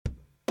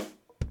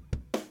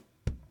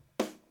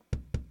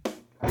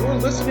You're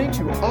listening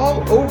to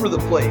All Over the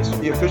Place,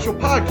 the official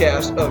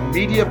podcast of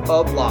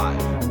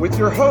MediaPub.live, with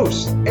your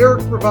hosts,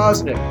 Eric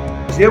Pravosnik,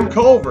 Jim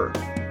Culver,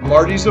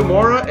 Marty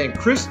Zamora, and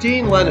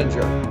Christine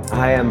Leninger.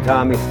 Hi, I'm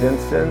Tommy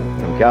Stinson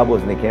from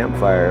Cowboys in the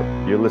Campfire.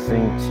 You're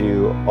listening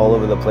to All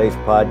Over the Place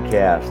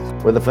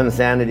podcast, where the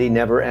funsanity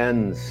never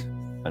ends.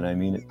 And I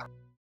mean it.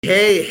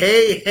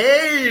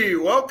 Hey!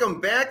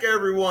 Welcome back,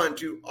 everyone,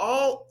 to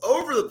All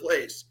Over the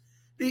Place,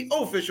 the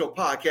official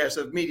podcast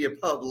of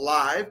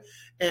MediaPub.live.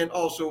 And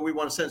also, we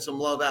want to send some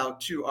love out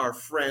to our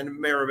friend,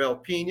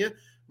 Maribel Pena,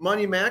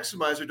 Money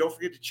Maximizer. Don't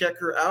forget to check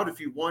her out if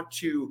you want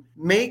to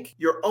make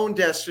your own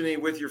destiny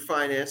with your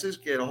finances.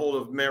 Get a hold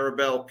of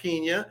Maribel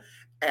Pena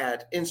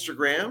at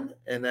Instagram,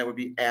 and that would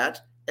be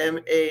at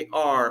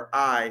MARIB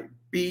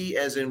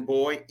as in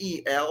boy,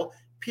 EL,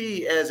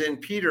 P as in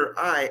Peter,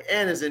 I,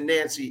 N as in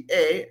Nancy,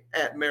 A,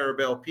 at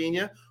Maribel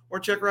Pena, or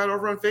check her out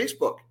over on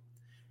Facebook.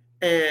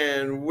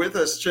 And with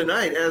us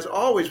tonight, as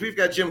always, we've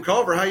got Jim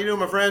Culver. How you doing,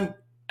 my friend?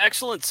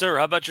 Excellent, sir.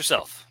 How about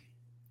yourself?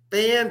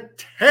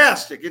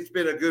 Fantastic. It's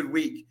been a good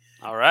week.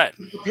 All right.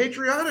 It's a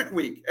patriotic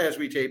week as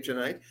we tape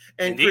tonight.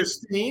 And Indeed.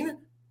 Christine,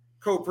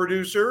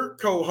 co-producer,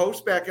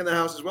 co-host back in the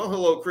house as well.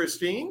 Hello,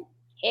 Christine.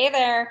 Hey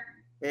there.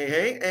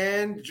 Hey.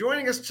 And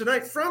joining us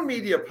tonight from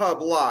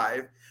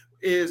MediaPub.live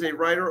is a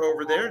writer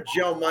over there,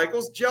 Jell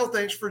Michaels. Jell,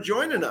 thanks for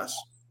joining us.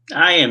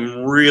 I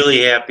am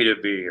really happy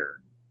to be here.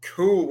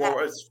 Cool. Well,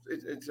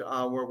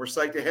 we're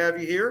psyched to have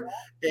you here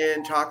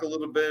and talk a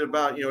little bit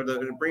about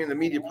bringing the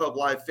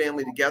MediaPub.live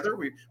family together.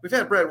 We've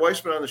had Brad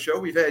Weissman on the show.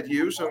 We've had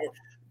you. So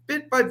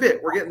bit by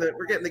bit, we're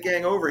getting the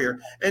gang over here.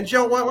 And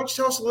Jell, why don't you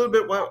tell us a little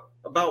bit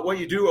about what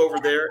you do over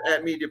there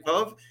at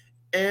MediaPub,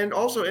 and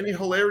also any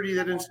hilarity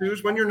that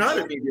ensues when you're not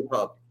at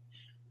MediaPub.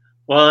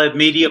 Well, at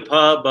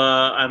MediaPub,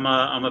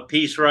 I'm a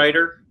piece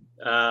writer.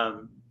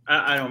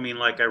 I don't mean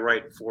like I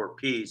write for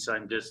piece.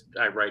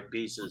 I write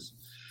pieces.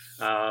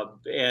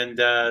 And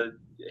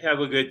have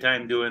a good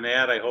time doing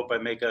that. I hope I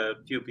make a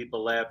few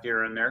people laugh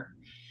here and there.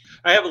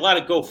 I have a lot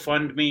of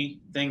GoFundMe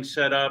things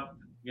set up,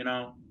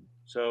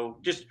 so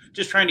just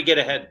trying to get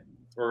ahead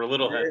or a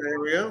little ahead. There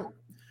we go.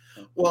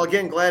 Well,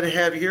 again, glad to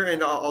have you here.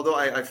 And although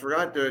I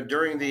forgot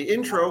during the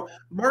intro,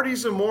 Marty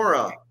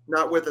Zamora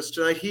not with us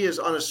tonight. He is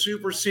on a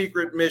super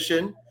secret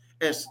mission.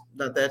 And it's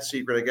not that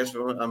secret, I guess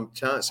I'm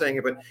saying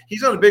it, but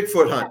he's on a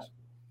Bigfoot hunt.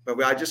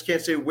 But I just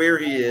can't say where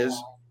he is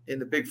in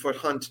the Bigfoot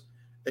hunt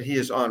that he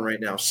is on right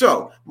now.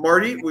 So,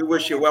 Marty, we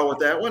wish you well with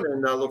that one,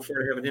 and look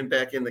forward to having him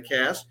back in the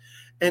cast.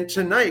 And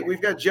tonight,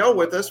 we've got Jell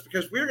with us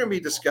because we're going to be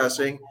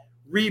discussing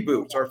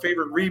reboots, our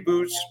favorite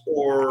reboots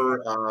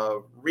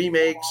or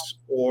remakes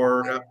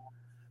or,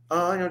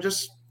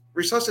 just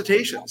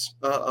resuscitations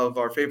of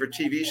our favorite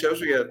TV shows.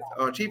 We got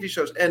TV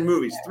shows and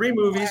movies, 3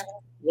 movies,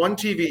 1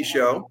 TV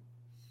show.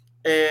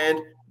 And,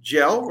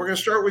 Jell, we're going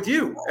to start with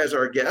you as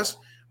our guest.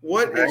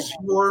 What is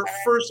your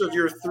first of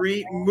your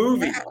 3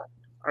 movies?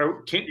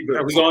 Are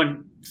we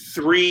going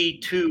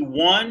 3, 2,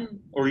 1,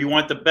 or you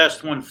want the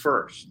best one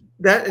first?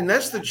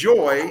 That's the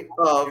joy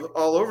of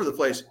All Over the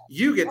Place.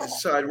 You get to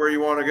decide where you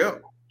want to go.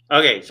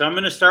 Okay, so I'm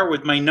going to start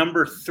with my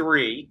number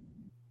 3.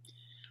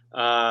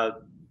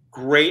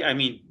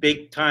 Great,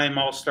 big time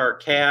all-star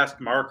cast: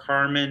 Mark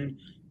Harmon,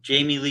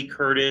 Jamie Lee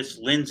Curtis,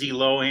 Lindsay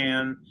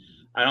Lohan.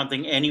 I don't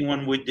think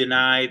anyone would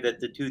deny that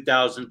the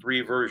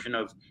 2003 version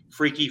of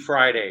Freaky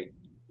Friday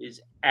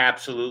is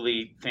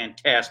absolutely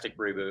fantastic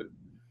reboot.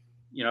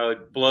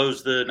 It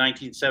blows the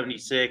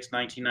 1976,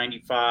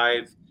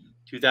 1995,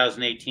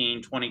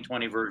 2018,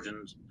 2020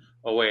 versions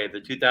away. The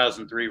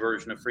 2003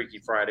 version of Freaky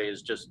Friday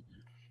is just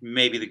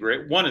maybe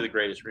one of the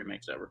greatest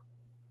remakes ever.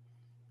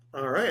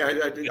 All right,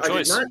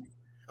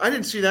 I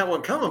didn't see that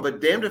one coming,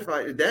 but damned if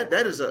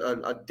that is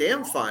a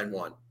damn fine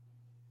one.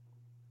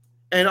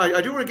 And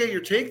I do want to get your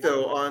take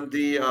though on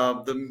the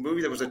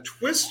movie that was a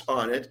twist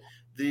on it,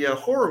 the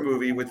horror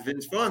movie with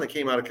Vince Vaughn that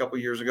came out a couple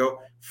years ago,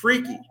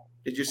 Freaky.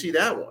 Did you see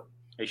that one?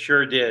 I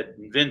sure did.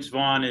 Vince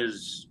Vaughn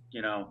is,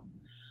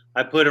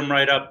 I put him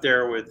right up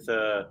there with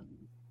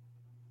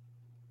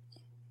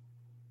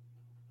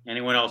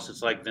anyone else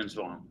that's like Vince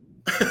Vaughn.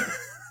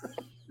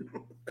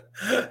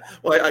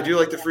 Well, I do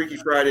like the Freaky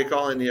Friday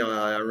calling.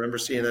 I remember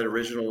seeing that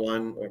original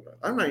one.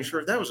 I'm not even sure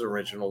if that was the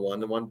original one,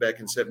 the one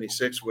back in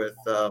 '76 with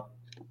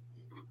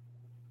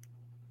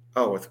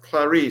with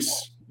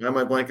Clarice. Now am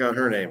I blank on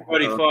her name?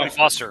 Jodie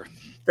Foster.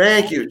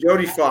 Thank you,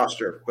 Jodie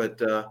Foster.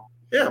 But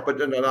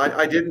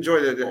I did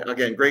enjoy that.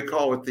 Again, great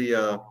call with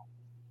the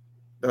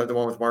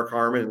one with Mark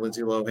Harmon and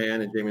Lindsay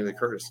Lohan and Jamie Lee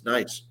Curtis.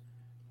 Nice.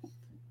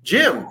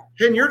 Jim,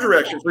 in your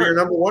direction for your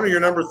number 1 or your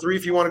number 3,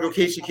 if you want to go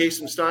Casey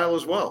Kasem style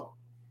as well.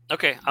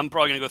 Okay, I'm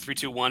probably going to go 3,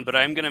 2, 1, but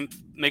I'm going to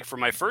make for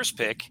my first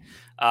pick.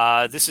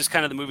 This is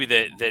kind of the movie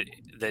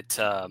that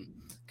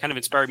kind of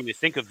inspired me to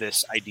think of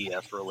this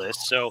idea for a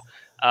list. So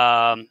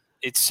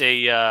it's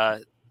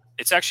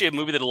actually a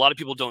movie that a lot of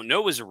people don't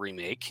know is a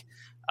remake,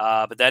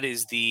 but that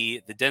is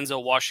the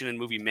Denzel Washington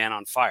movie Man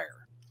on Fire.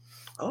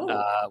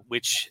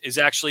 Which is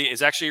actually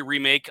a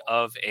remake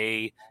of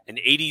an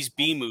 80s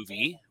B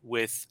movie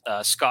with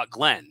Scott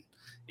Glenn.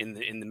 in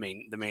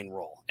the main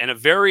role, and a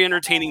very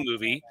entertaining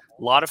movie,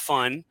 a lot of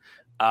fun.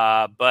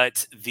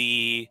 But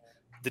the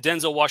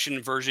Denzel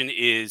Washington version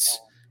is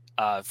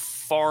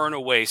far and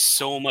away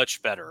so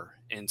much better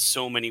in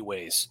so many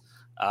ways.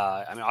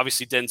 I mean,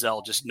 obviously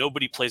Denzel, just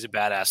nobody plays a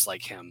badass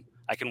like him.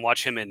 I can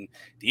watch him in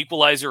The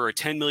Equalizer or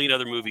 10 million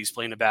other movies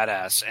playing a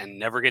badass and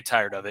never get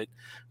tired of it.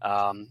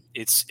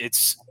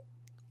 It's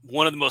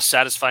one of the most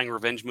satisfying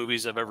revenge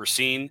movies I've ever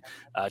seen.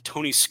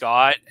 Tony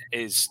Scott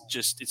is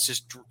just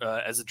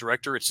as a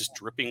director, it's just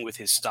dripping with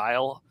his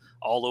style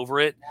all over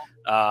it.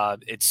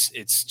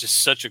 It's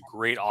just such a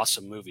great,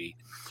 awesome movie.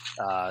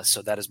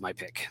 So that is my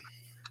pick.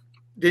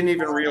 Didn't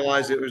even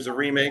realize it was a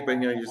remake, but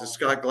you know,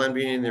 Scott Glenn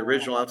being in the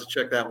original, I'll have to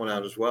check that one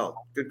out as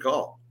well. Good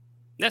call.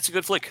 That's a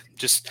good flick.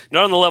 Just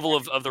not on the level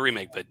of the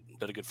remake, but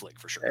a good flick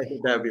for sure. I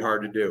think that would be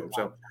hard to do.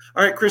 So,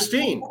 all right,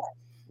 Christine,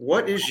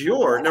 what is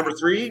your number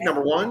 3,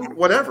 number 1,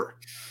 whatever?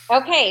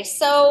 Okay,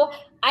 so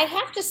I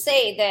have to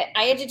say that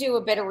I had to do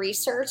a bit of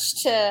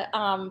research to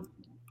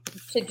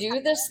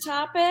do this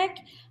topic.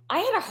 I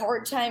had a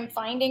hard time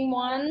finding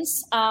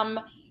ones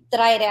that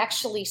I had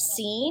actually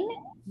seen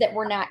that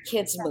were not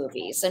kids'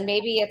 movies. And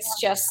maybe it's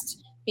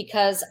just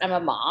because I'm a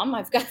mom.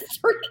 I've got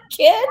 3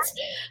 kids.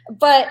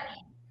 But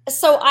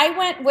so I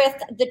went with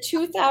the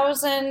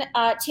 2000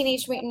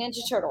 Teenage Mutant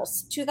Ninja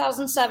Turtles,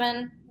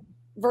 2007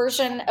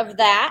 version of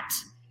that.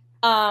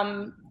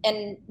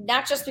 And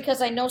not just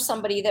because I know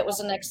somebody that was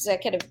an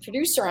executive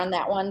producer on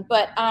that one,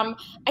 but I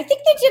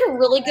think they did a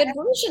really good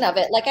version of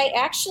it. Like, I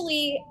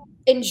actually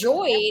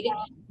enjoyed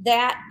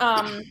that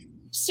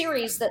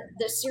series, the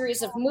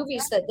series of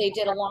movies that they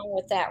did along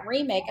with that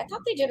remake. I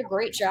thought they did a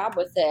great job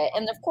with it.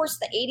 And of course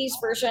the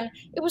 80s version,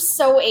 it was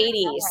so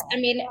 80s. I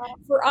mean,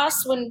 for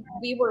us when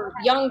we were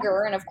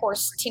younger, and of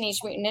course Teenage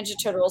Mutant Ninja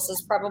Turtles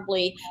is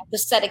probably the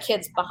set of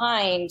kids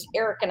behind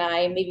Eric and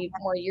I, maybe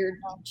more your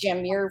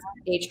Jim, your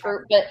age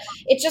group, but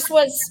it just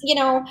was, you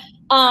know,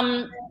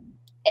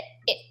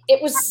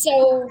 it was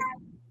so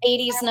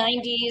 80s,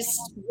 90s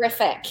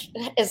terrific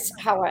is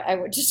how I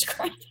would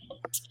describe it.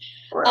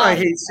 I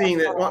hate seeing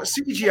that. Well,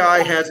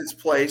 CGI has its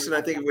place, and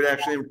I think it would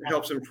actually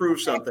helps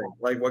improve something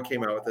like what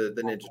came out with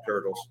the Ninja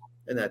Turtles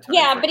in that time.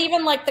 Yeah, but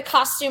even like the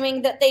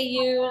costuming that they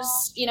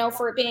use, you know,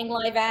 for it being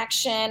live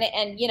action,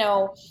 and you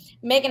know,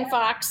 Megan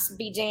Fox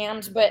be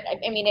damned, but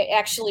I mean, it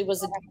actually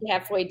was a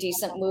halfway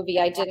decent movie.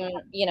 I didn't,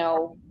 you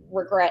know,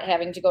 regret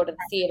having to go to the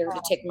theater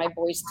to take my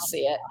boys to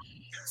see it.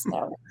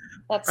 So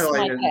that's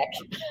my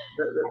pick.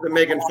 The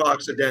Megan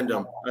Fox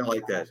addendum. I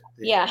like that.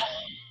 Yeah.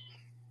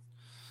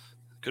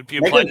 Could be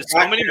applied to so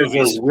many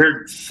movies. Those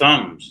weird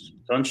thumbs,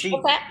 don't she?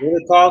 What's that? What are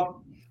they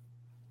called?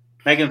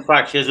 Megan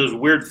Fox. She has those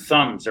weird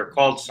thumbs. They're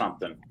called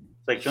something.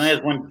 It's like she only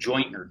has one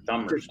joint in her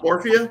thumb.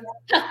 Dysmorphia?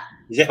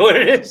 Is that what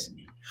it is?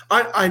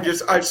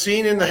 I've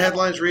seen in the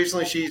headlines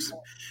recently. She's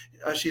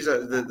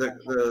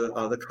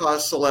the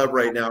cause celeb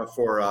right now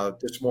for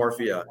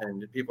dysmorphia,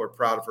 and people are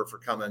proud of her for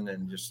coming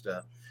and just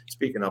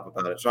speaking up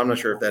about it. So I'm not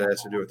sure if that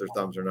has to do with her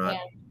thumbs or not.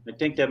 Yeah. I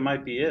think that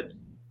might be it.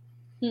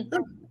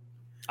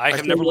 I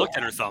have never looked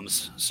at her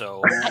thumbs, so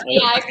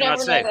yeah, I've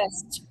never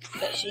noticed.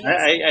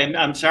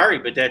 I'm sorry,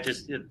 but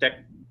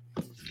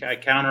I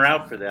counter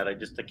out for that. I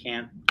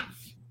can't.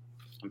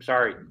 I'm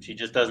sorry. She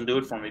just doesn't do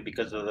it for me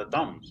because of the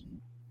thumbs.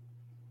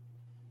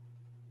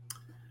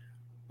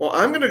 Well,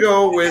 I'm going to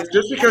go with,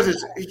 just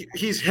because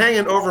he's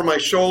hanging over my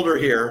shoulder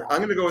here, I'm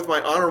going to go with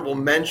my honorable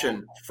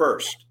mention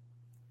first.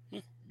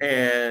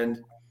 And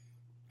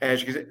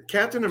as you can see,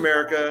 Captain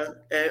America,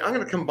 and I'm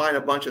going to combine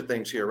a bunch of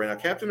things here right now.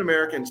 Captain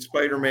America and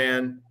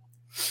Spider-Man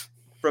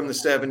from the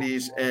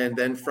 70s, and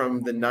then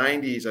from the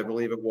 90s, I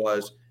believe it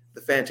was,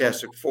 the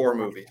Fantastic Four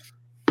movie.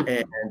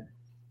 And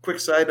quick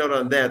side note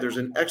on that, there's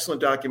an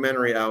excellent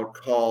documentary out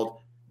called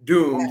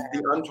Doomed,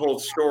 The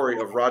Untold Story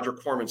of Roger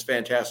Corman's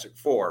Fantastic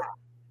Four.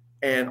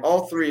 And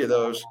all 3 of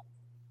those,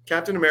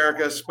 Captain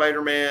America,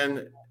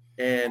 Spider-Man,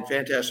 and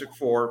Fantastic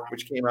Four,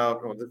 which came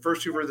out, the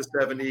first 2 were the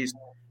 70s,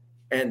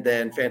 and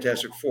then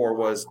Fantastic Four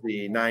was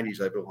the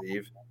 90s, I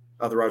believe,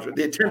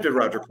 the attempted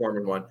Roger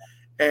Corman one.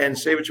 And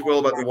say what you will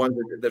about the ones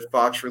that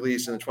Fox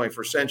released in the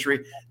 21st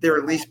century, they're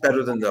at least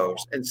better than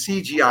those. And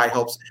CGI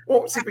helps.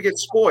 Well, see if we get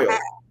spoiled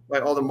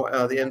by all the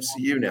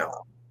MCU now.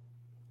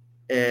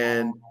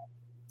 And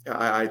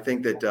I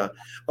think that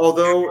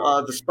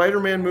although the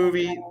Spider-Man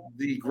movie,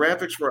 the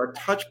graphics were a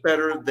touch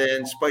better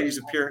than Spidey's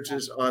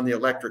appearances on the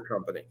Electric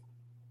Company.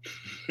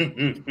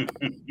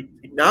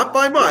 Not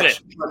by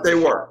much, but they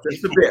were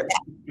just a bit.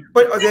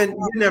 But then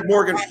you didn't have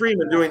Morgan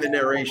Freeman doing the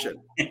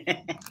narration.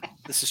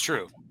 This is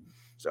true.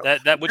 So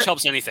that which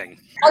helps anything.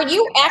 Are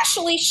you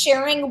actually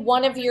sharing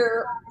one of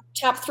your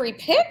top 3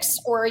 picks,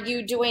 or are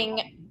you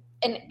doing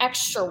an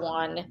extra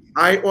one?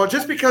 Well,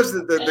 just because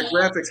the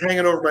graphics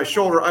hanging over my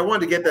shoulder, I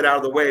wanted to get that out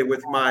of the way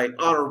with my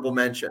honorable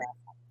mention.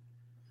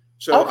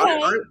 So okay.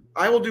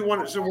 I will do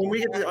one. So when we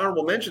get to the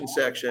honorable mention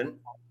section.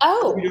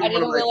 Oh, I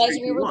didn't realize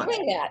we were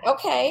doing that.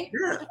 Okay.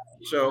 Yeah.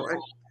 So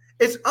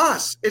it's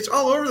us. It's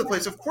all over the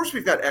place. Of course,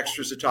 we've got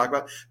extras to talk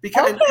about.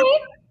 Because,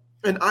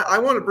 and I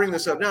want to bring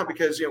this up now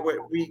because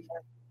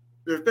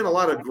there's been a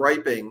lot of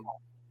griping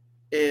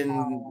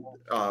in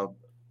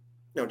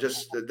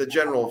just the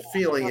general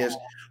feeling is,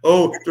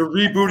 oh, they're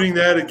rebooting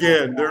that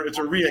again. It's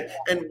a remake.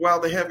 And while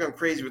they have gone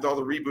crazy with all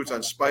the reboots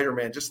on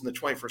Spider-Man just in the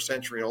 21st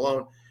century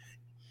alone,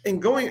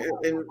 and going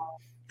and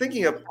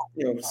thinking of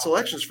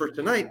selections for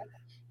tonight,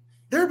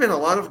 there have been a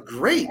lot of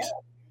great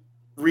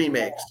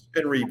remakes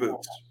and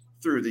reboots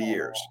through the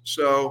years.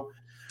 So,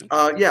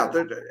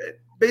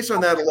 based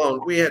on that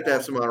alone, we have to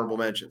have some honorable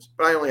mentions.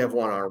 But I only have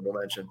one honorable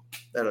mention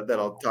that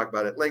I'll talk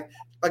about it. Like,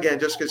 again,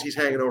 just because he's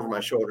hanging over my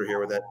shoulder here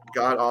with that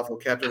god-awful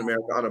Captain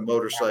America on a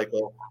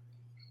motorcycle.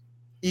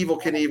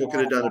 Evel Knievel could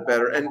have done it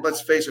better. And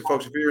let's face it,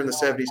 folks, if you're in the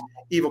 70s,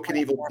 Evel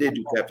Knievel did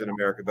do Captain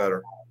America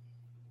better.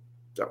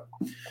 So,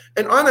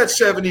 and on that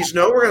 70s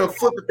note, we're going to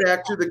flip it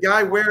back to the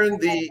guy wearing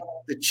the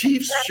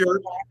Chiefs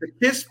shirt, the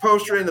KISS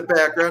poster in the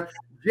background.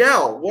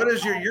 Jell, what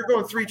is you're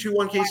going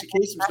 3-2-1 Casey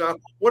Kasem style.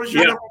 What is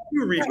your number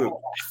 2 reboot?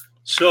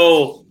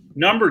 So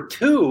number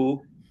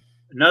 2,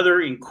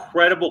 another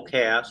incredible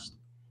cast.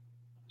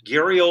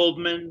 Gary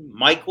Oldman,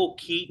 Michael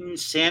Keaton,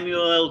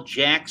 Samuel L.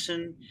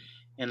 Jackson,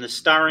 and the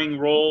starring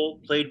role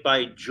played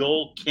by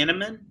Joel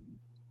Kinnaman,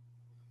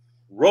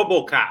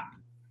 RoboCop.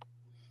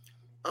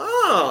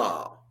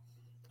 Oh,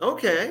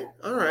 okay,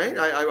 all right.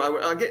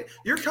 I get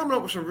you're coming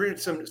up with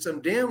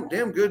some damn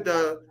good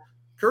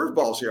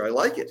curveballs here. I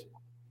like it.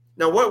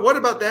 Now, what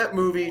about that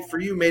movie for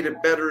you made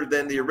it better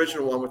than the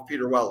original one with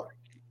Peter Weller?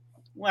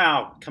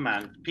 Well, come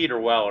on, Peter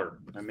Weller.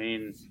 I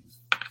mean,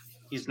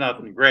 he's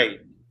nothing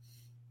great,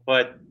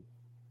 but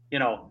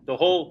the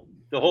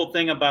whole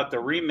thing about the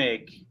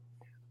remake,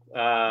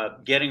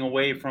 getting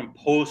away from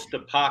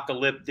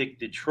post-apocalyptic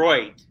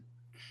Detroit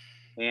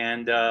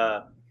and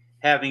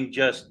having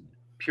just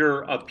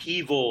pure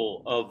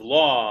upheaval of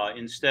law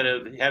instead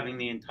of having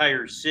the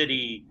entire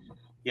city,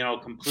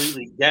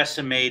 completely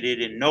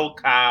decimated and no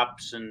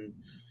cops. And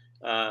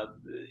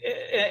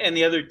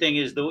the other thing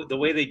is the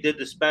way they did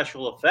the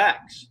special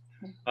effects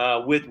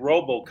with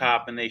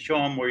RoboCop, and they show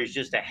him where he's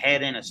just a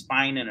head and a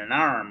spine and an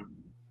arm.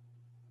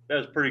 That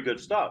was pretty good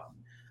stuff.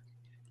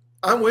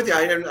 I'm with you.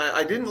 I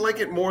didn't like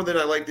it more than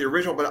I liked the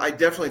original, but I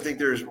definitely think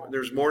there's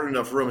more than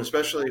enough room,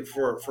 especially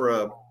for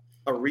a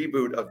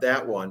reboot of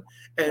that one.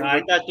 And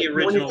I thought the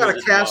original when you got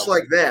a cast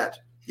like that,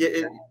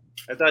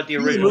 I thought the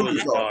original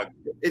was a dog.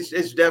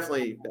 It's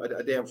definitely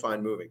a damn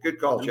fine movie. Good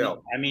call,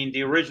 Joe. I mean,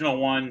 the original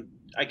one,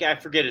 I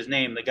forget his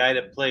name, the guy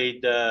that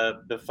played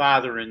the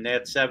father in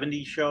that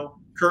 70s show.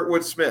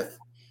 Kurtwood Smith.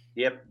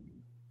 Yep.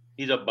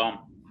 He's a bum.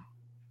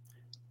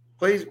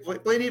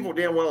 Played evil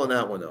damn well in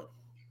that one, though.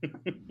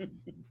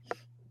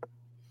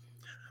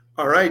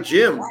 All right,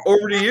 Jim,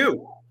 over to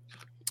you.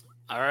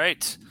 All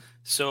right.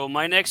 So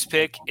my next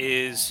pick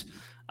is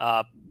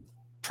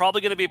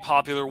probably going to be a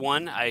popular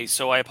one.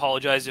 So I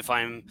apologize if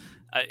I'm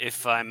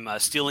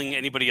stealing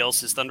anybody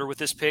else's thunder with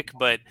this pick,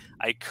 but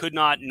I could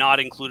not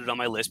include it on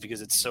my list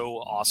because it's so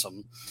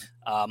awesome.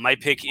 My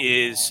pick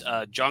is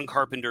John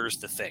Carpenter's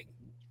The Thing.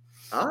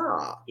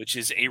 Which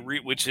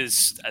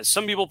is as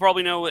some people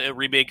probably know, a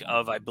remake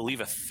of, I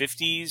believe, a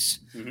 50s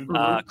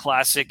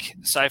classic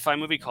sci-fi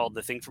movie called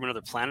The Thing from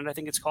Another Planet, I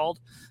think it's called.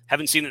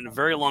 Haven't seen it in a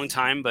very long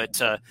time, but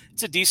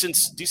it's a decent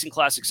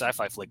classic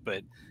sci-fi flick.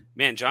 But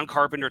man, John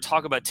Carpenter,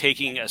 talk about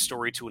taking a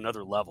story to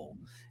another level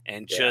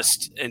and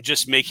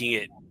just making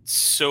it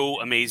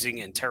so amazing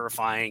and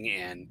terrifying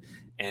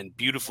and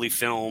beautifully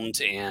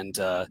filmed, and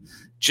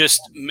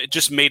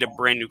just made a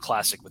brand new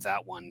classic with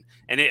that one.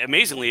 And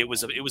amazingly, it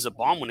was a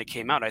bomb when it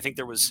came out. I think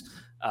there were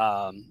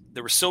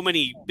so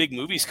many big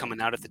movies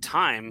coming out at the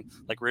time,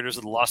 like Raiders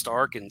of the Lost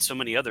Ark and so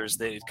many others,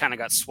 that it kind of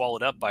got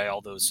swallowed up by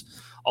all those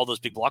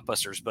big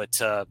blockbusters.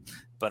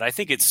 But I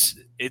think it's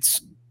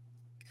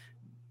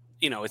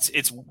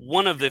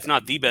one of the, if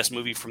not the best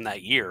movie from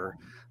that year.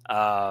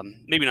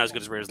 Maybe not as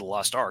good as Raiders of the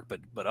Lost Ark,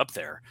 but up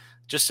there.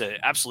 Just an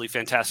absolutely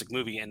fantastic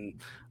movie,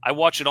 and I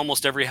watch it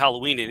almost every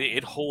Halloween, and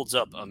it holds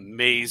up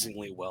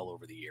amazingly well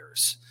over the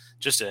years.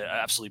 Just an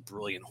absolutely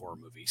brilliant horror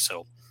movie.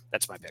 So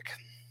that's my pick.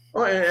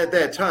 Well, and at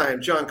that time,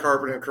 John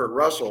Carpenter and Kurt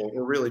Russell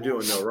were really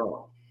doing no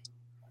wrong.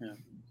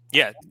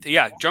 Yeah.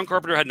 John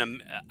Carpenter had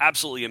an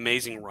absolutely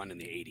amazing run in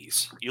the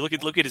 80s. You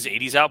look at his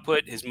 80s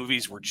output, his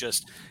movies were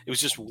just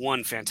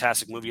one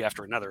fantastic movie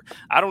after another.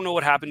 I don't know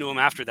what happened to him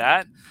after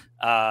that.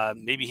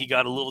 Maybe he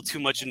got a little too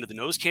much into the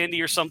nose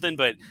candy or something,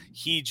 but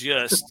he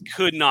just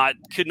could not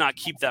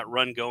keep that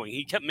run going.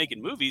 He kept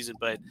making movies,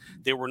 but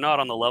they were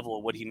not on the level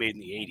of what he made in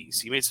the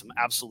 80s. He made some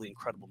absolutely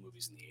incredible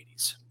movies in the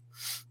 80s.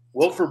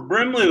 Wilford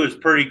Brimley was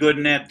pretty good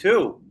in that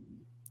too.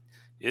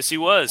 Yes, he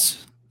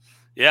was.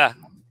 Yeah.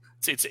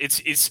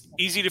 It's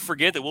easy to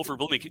forget that Wilford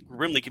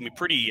Brimley can be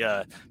pretty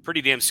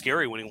damn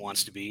scary when he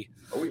wants to be.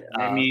 Oh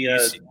yeah, made me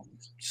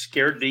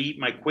scared to eat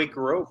my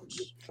Quaker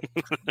Oats.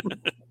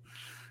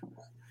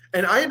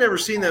 And I had never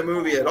seen that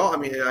movie at all. I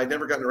mean, I'd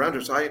never gotten around to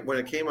it. So when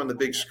it came on the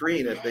big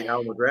screen at the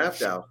Alamo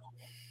Draft House,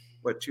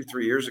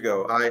 2-3 years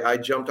ago, I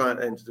jumped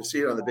on and to see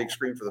it on the big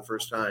screen for the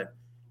first time.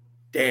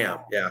 Damn,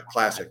 yeah,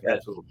 classic,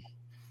 absolutely.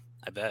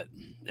 I bet.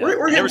 Yeah.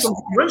 We're getting some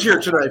runs here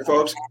tonight,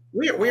 folks.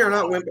 We are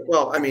not wimping.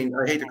 Well, I mean,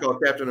 I hate to call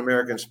Captain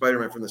America and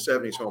Spider-Man from the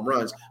 70s home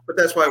runs, but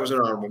that's why it was an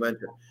honorable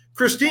mention.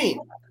 Christine,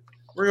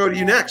 we're going to go to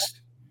you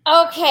next.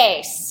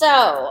 Okay,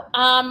 so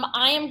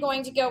I am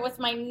going to go with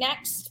my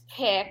next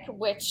pick,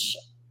 which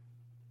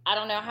I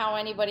don't know how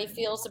anybody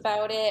feels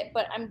about it,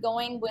 but I'm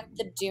going with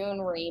the Dune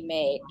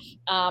remake.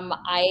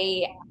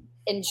 I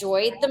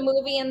enjoyed the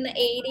movie in the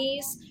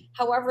 80s.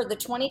 However, the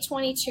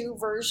 2022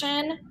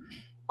 version,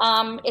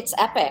 it's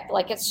epic.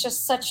 Like, it's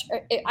just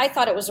I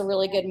thought it was a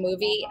really good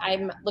movie.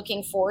 I'm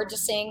looking forward to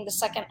seeing the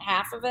second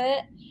half of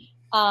it.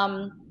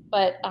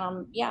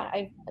 Yeah,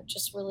 I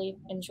just really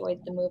enjoyed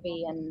the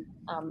movie, and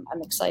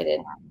I'm excited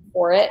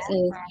for it.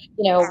 And,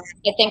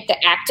 I think the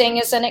acting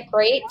is in it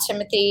great.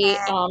 Timothy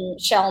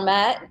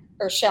Chalamet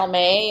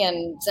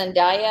and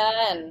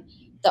Zendaya and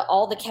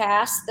all the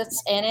cast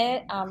that's in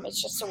it.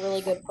 It's just a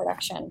really good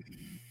production.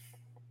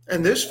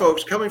 And this,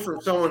 folks, coming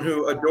from someone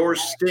who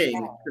adores Sting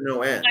to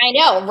no end. I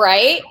know,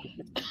 right?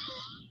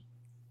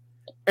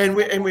 And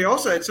we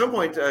also, at some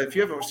point, if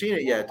you haven't seen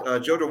it yet,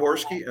 Joe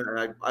Dworsky,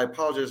 and I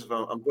apologize if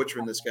I'm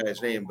butchering this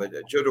guy's name, but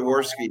Joe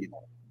Dworsky,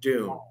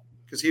 Dune,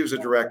 because he was a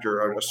director,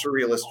 a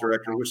surrealist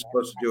director who was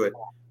supposed to do it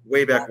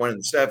way back when in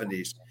the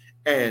 70s.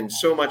 And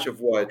so much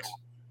of what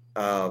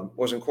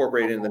was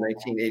incorporated in the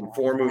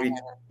 1984 movie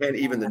and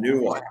even the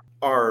new one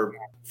are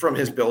from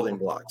his building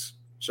blocks.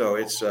 So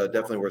it's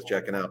definitely worth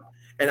checking out.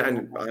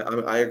 And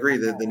I agree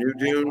that the new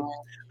Dune,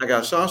 I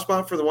got a soft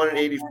spot for the one in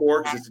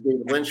 84 because it's a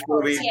David Lynch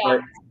movie.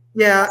 But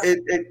yeah,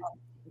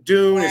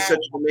 Dune is such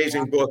an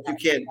amazing book. You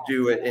can't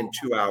do it in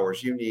 2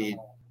 hours. You need,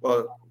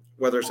 well,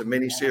 whether it's a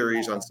mini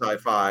series on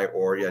Sci-Fi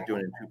or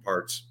doing it in 2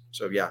 parts.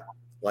 So yeah,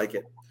 like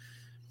it.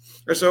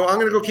 So I'm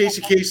going to go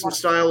Casey Kasem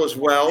style as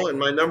well. And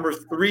my number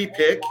 3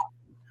 pick,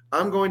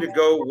 I'm going to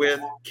go with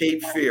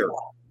Cape Fear.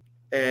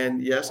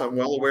 And yes, I'm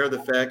well aware of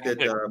the fact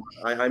that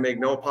I make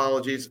no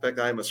apologies. The fact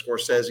that I'm a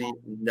Scorsese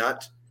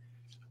nut,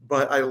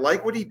 but I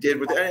like what he did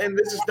with it. And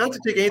this is not to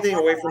take anything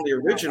away from the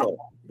original,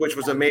 which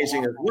was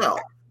amazing as well.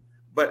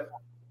 But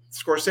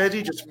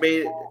Scorsese just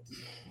made it,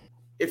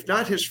 if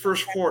not his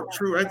first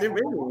true, I think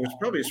maybe it was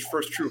probably his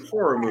first true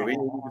horror movie.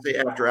 You could say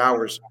After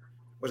Hours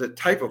was a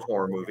type of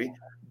horror movie.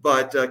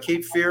 But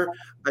Cape Fear,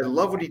 I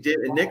love what he did.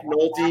 And Nick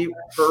Nolte,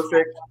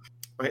 perfect.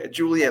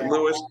 Juliette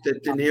Lewis, De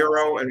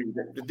Niro, and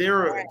De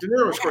Niro and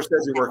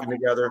Scorsese working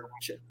together.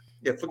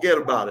 Yeah, forget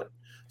about it.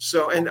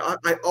 So, and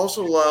I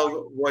also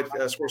love what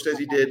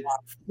Scorsese did,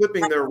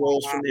 flipping their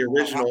roles from the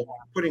original,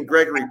 putting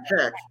Gregory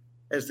Peck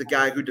as the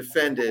guy who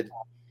defended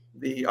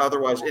the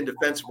otherwise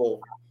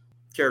indefensible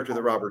character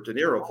that Robert De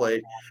Niro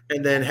played,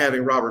 and then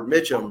having Robert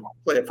Mitchum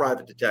play a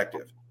private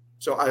detective.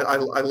 So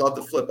I love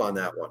the flip on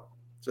that one.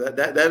 So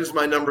that is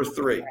my number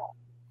 3.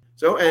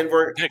 So, and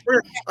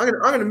I'm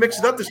going to mix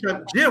it up this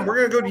time. Jim, we're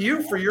going to go to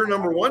you for your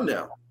number 1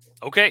 now.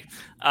 Okay.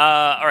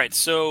 All right.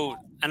 So,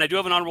 and I do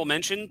have an honorable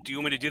mention. Do you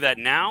want me to do that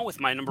now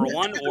with my number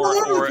 1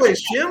 or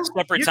place, Jim.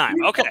 Separate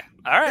time? Okay.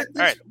 All right.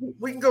 All right.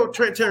 We can go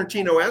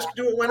Tarantino-esque.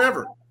 Do it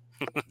whenever.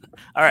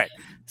 All right.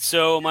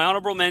 So my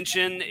honorable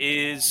mention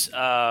is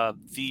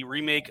the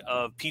remake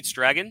of Pete's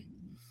Dragon.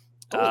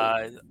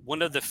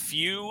 One of the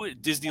few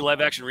Disney live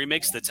action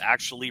remakes that's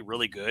actually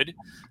really good.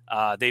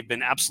 They've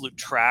been absolute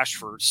trash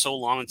for so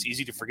long. It's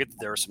easy to forget that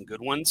there are some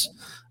good ones.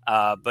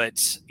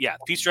 But yeah,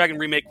 Pete's Dragon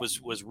remake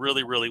was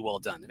really, really well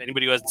done. If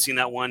anybody who hasn't seen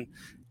that one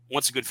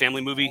wants a good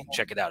family movie,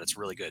 check it out. It's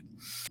really good.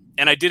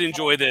 And I did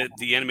enjoy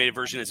the animated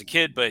version as a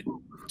kid, but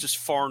just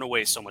far and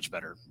away so much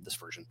better, this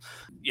version.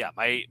 Yeah,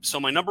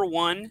 my number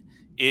 1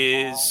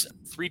 is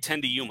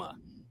 3:10 to Yuma.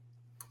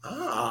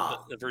 The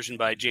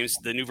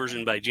new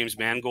version by James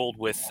Mangold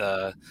with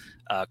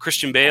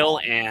Christian Bale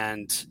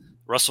and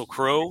Russell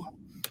Crowe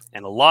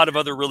and a lot of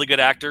other really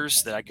good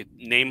actors that I could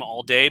name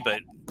all day,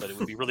 but it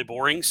would be really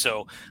boring.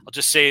 So I'll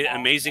just say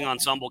amazing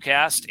ensemble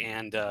cast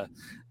and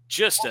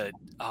just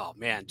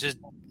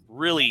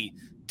really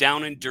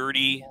down and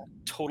dirty,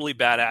 totally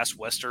badass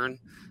Western.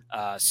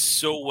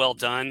 So well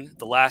done.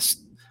 The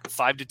last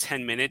 5 to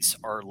 10 minutes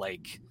are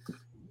like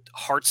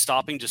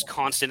heart-stopping, just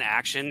constant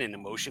action and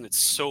emotion. It's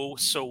so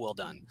well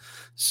done.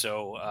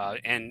 So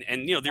and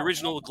the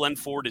original Glenn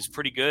Ford is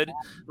pretty good,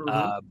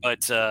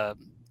 but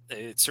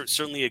it's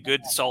certainly a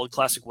good solid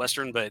classic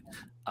Western. But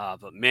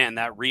man,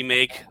 that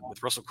remake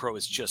with Russell Crowe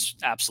is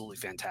just absolutely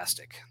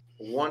fantastic.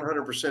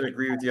 100%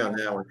 agree with you on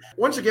that one.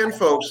 Once again,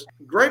 folks,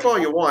 gripe all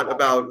you want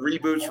about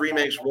reboots,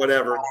 remakes,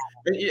 whatever.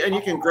 And you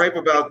can gripe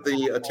about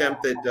the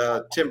attempt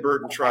that Tim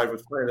Burton tried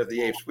with Planet of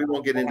the Apes. We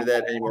won't get into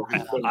that anymore.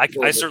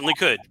 I certainly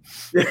could.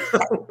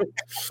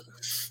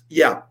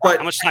 Yeah, but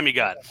how much time you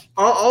got?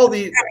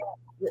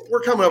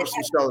 We're coming up with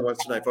some stellar ones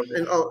tonight, folks.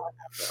 And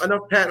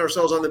enough patting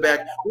ourselves on the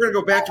back. We're going to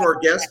go back to our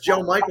guest,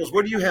 Joe Michaels.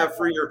 What do you have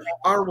for your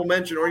honorable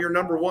mention or your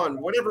number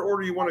 1, whatever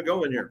order you want to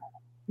go in here?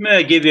 I'm going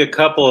to give you a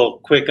couple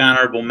of quick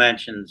honorable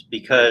mentions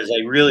because I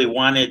really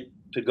wanted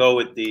to go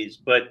with these.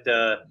 But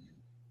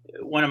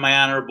one of my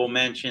honorable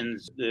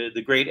mentions,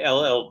 the great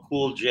LL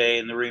Cool J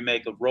in the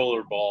remake of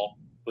Rollerball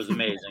was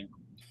amazing.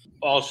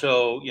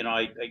 Also, you know,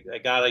 I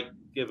gotta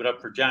give it up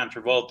for John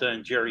Travolta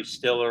and Jerry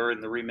Stiller in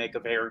the remake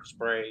of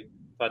Hairspray.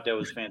 Thought that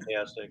was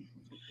fantastic.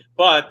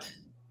 But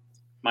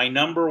my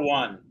number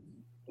one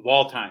of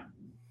all time,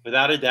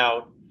 without a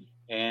doubt,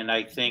 and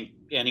I think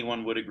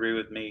anyone would agree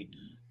with me,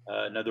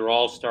 another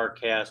all-star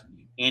cast: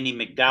 Andy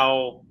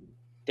McDowell,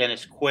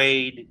 Dennis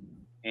Quaid,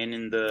 and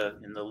in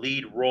the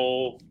lead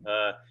role,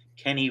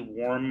 Kenny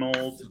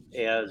Wormold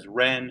as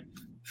Ren.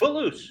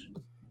 Footloose.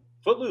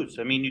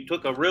 I mean, you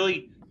took a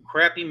really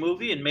crappy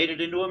movie and made it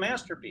into a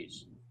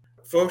masterpiece.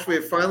 Folks, we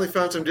have finally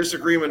found some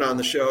disagreement on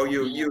the show.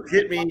 You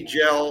hit me,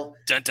 Jell.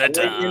 Dun, dun,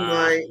 dun. In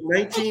my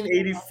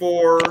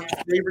 1984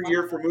 favorite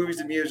year for movies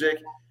and music,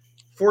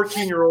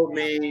 14-year-old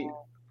me,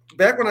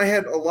 back when I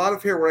had a lot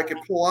of hair where I could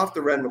pull off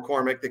the Ren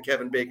McCormick that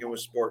Kevin Bacon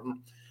was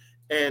sporting.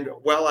 And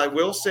while I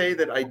will say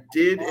that I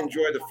did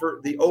enjoy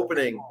the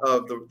opening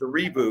of the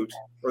reboot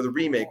or the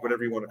remake,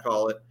 whatever you want to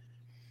call it,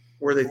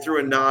 where they threw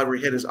a nod where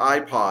he had his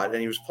iPod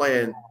and he was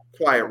playing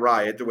Quiet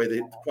Riot, the way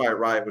the Quiet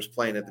Riot was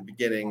playing at the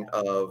beginning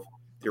of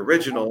the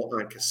original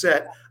on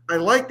cassette. I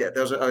like that.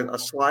 That was a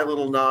sly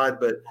little nod,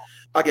 but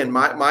again,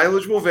 my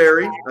mileage will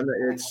vary.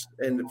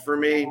 And for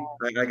me,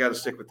 I got to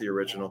stick with the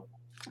original.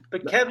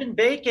 But Kevin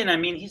Bacon, I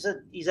mean, he's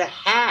a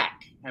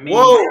hack. I mean,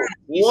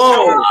 he's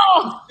so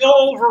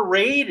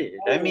overrated.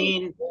 I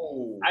mean,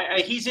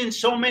 he's in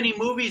so many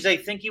movies. I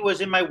think he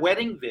was in my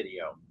wedding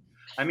video.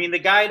 I mean, the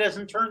guy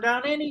doesn't turn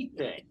down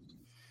anything.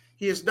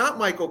 He is not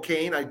Michael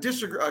Caine. I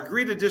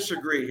agree to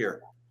disagree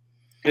here.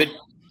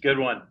 Good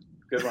one.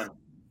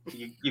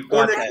 You've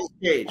got that.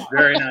 Cage.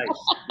 Very nice.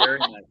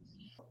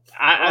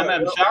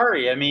 I'm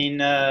sorry. I mean,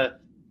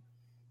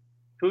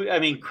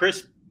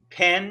 Chris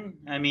Penn.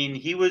 I mean,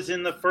 he was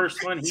in the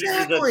first one.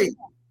 Exactly.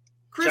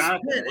 Chris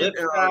Jonathan Penn.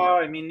 Lithgow.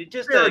 I mean,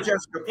 just a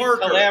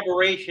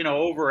collaboration of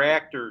over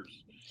actors.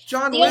 The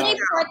only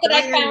part that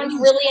I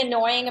found really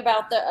annoying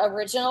about the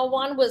original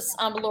one was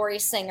Laurie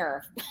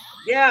Singer.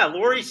 Yeah,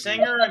 Laurie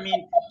Singer. I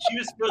mean, she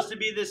was supposed to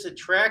be this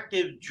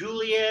attractive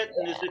Juliet,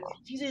 and it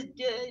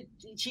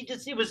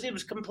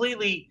was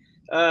completely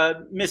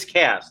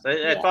miscast.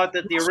 I thought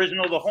that the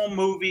original, the whole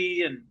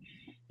movie, and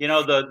you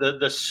know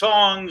the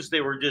songs,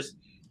 they were just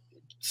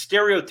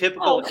stereotypical.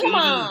 Oh, come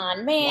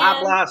on, man!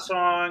 Blah blah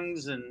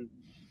songs, and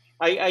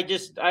I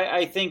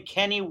think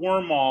Kenny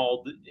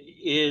Wormold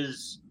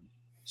is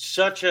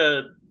such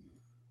a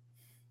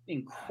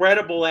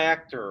incredible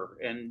actor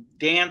and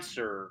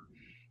dancer,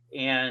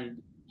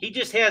 and he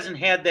just hasn't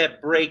had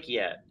that break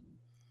yet.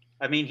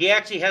 I mean, he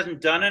actually hasn't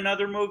done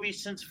another movie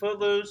since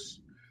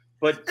Footloose,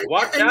 but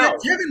watch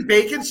out. Kevin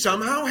Bacon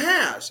somehow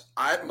has.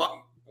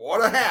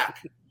 What a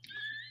hack.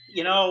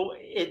 You know,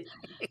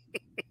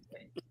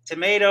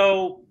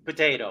 tomato,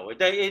 potato.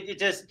 It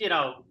just, you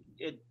know,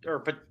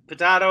 or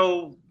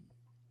potato,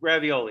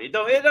 ravioli. It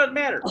doesn't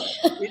matter.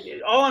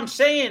 All I'm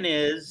saying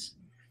is,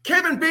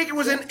 Kevin Bacon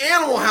was in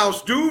Animal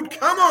House, dude.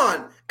 Come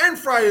on. And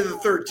Friday the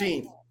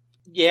 13th.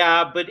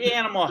 Yeah, but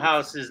Animal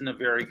House isn't a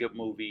very good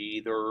movie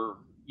either.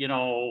 You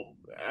know,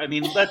 I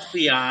mean, let's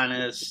be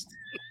honest.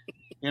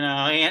 You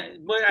know,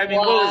 what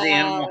was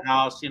Animal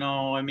House? You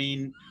know, I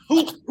mean,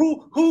 who?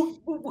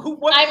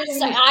 I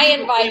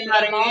invited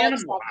him.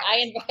 I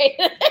invited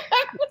him.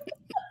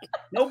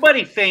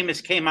 Nobody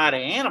famous came out of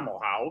Animal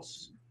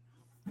House.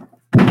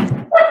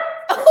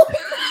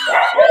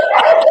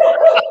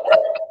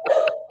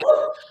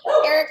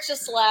 Eric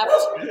just left.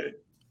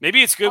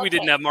 Maybe it's good we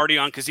didn't have Marty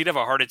on because he'd have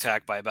a heart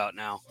attack by about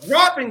now.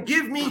 Drop and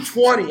give me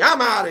 20.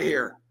 I'm out of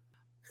here.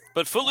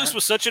 But Footloose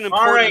was such an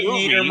important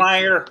movie.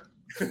 Niedermeyer.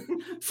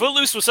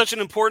 Footloose was such an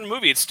important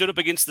movie. It stood up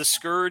against the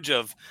scourge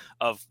of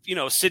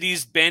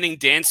cities banning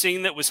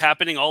dancing that was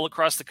happening all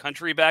across the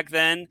country back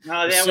then.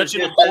 No, that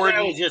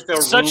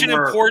was such an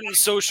important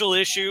social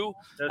issue.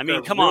 I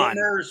mean, come on.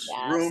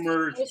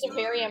 Rumors. It was a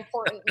very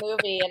important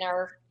movie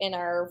in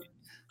our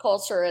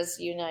culture as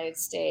the United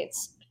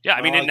States. Yeah,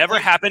 I mean, it never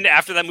happened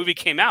after that movie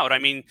came out. I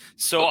mean,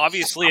 so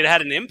obviously it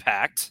had an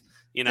impact,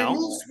 you know.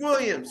 Denise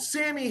Williams,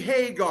 Sammy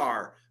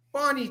Hagar,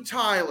 Bonnie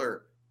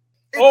Tyler.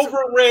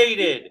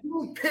 Overrated.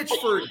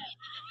 Pitchford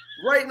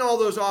writing all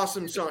those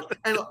awesome songs.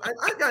 And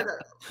I got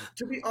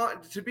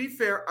to be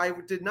fair, I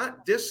did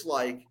not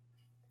dislike.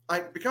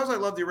 Because I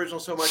love the original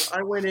so much.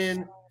 I went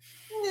in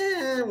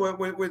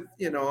with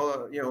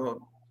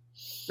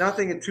not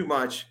thinking too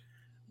much,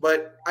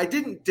 but I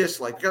didn't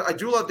dislike because I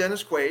do love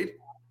Dennis Quaid.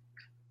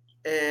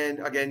 And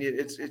again,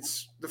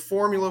 it's the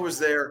formula was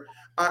there.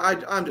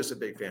 I'm just a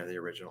big fan of the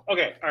original.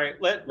 Okay, all right.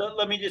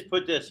 Let me just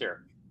put this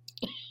here.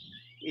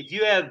 If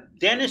you have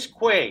Dennis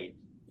Quaid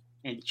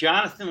and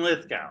Jonathan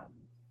Lithgow,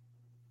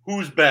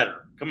 who's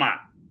better? Come on,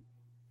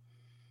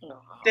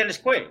 Dennis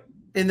Quaid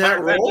in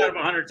that role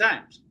 100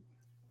 times.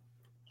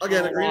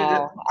 Again, agree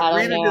to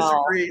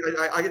disagree.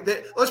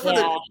 Let's put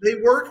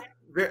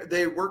it.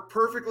 They work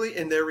perfectly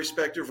in their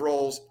respective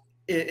roles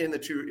in the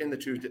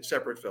two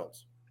separate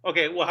films.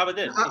 Okay, well, how about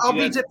this? I'll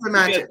be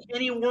diplomatic. You have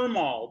Kenny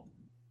Wormold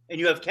and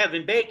you have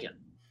Kevin Bacon.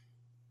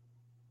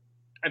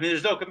 I mean,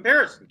 there's no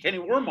comparison. Kenny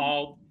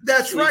Wormold.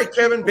 That's right.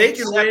 Kevin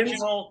Bacon wins.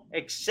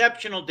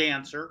 Exceptional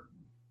dancer.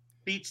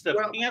 beats the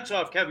pants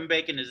off Kevin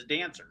Bacon as a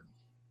dancer.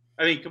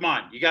 I mean, come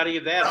on, you got to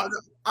give that up.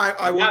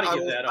 I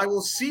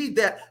will see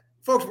that,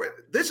 folks.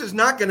 This is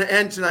not going to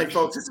end tonight,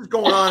 folks. This is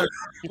going on.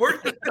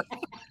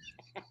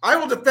 I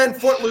will defend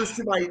Footloose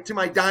to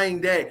my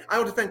dying day. I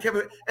will defend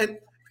Kevin and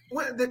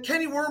the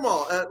Kenny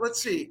Wormald.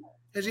 Let's see,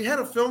 has he had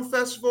a film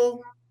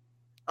festival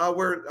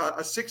where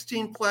a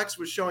 16-plex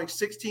was showing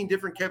 16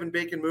 different Kevin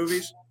Bacon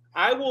movies?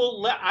 I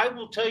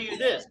will tell you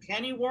this: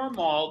 Kenny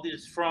Wormald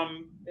is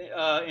from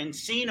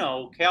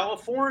Encino,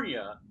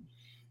 California.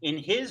 In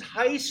his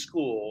high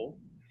school,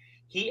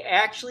 he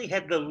actually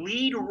had the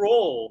lead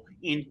role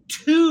in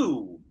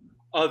 2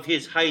 of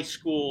his high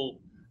school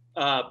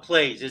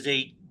plays. As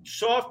a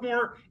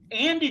sophomore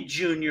and a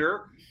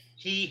junior,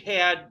 he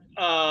had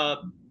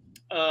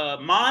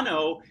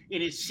mono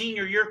in his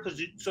senior year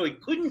so he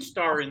couldn't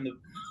star in the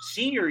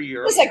senior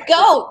year. He's a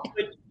goat.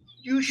 But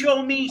you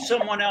show me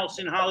someone else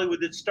in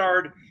Hollywood that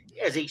starred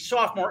as a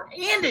sophomore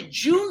and a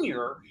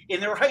junior in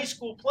their high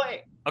school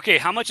play. Okay,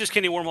 how much is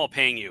Kenny Wormald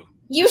paying you?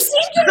 You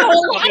seem to know a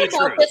lot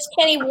about this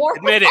Kenny Wormald.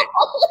 Admit it.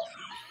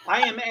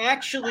 I am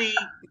actually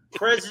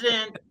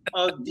president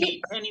of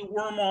the Kenny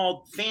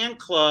Wormald fan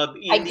club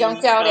in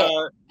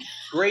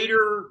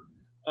greater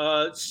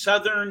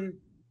southern,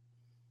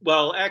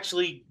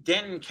 actually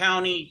Denton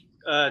County,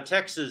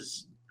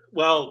 Texas.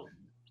 Well,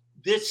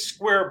 this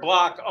square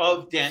block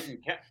of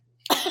Denton.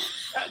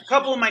 A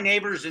couple of my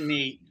neighbors and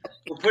me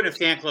were putting a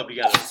fan club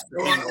together.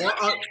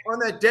 On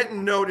that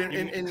Denton note,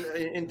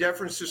 in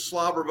deference to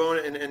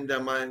Slobberbone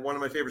and one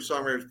of my favorite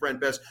songwriters, Brent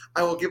Best,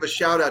 I will give a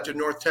shout out to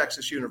North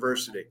Texas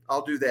University.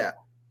 I'll do that.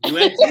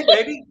 UNT,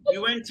 baby,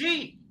 UNT.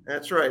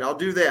 That's right. I'll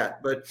do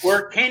that. But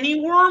where Kenny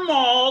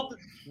Wormald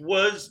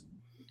was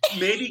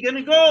maybe going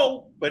to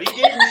go, but he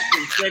didn't.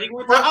 Instead, he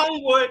went to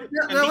Hollywood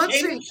and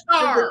became a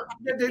star.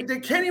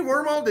 Did Kenny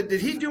Wormald,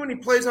 did he do any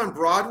plays on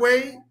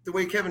Broadway the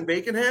way Kevin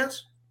Bacon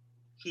has?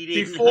 He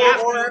didn't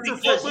have to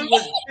because he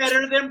was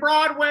better than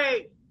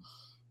Broadway.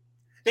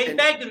 They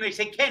begged him. They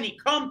said, Kenny,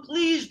 come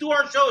please do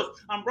our shows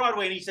on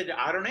Broadway. And he said,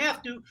 I don't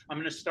have to. I'm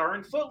going to star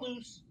in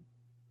Footloose.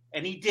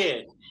 And he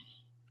did.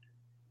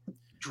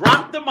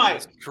 Drop the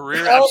mic.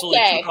 Career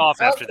absolutely took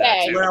off after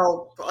that, too.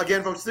 Well,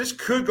 again, folks, this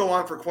could go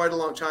on for quite a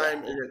long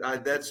time.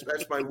 That's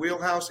my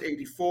wheelhouse,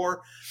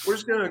 84. We're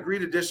just going to agree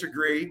to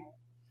distree.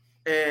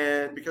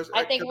 And because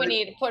I think we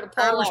need to put a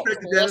poll out. Out of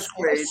respect to Dennis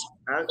Quaid.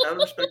 Out of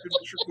respect to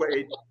Mr.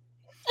 Quaid.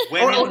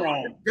 When in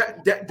Rome.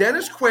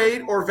 Dennis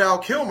Quaid or Val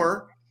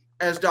Kilmer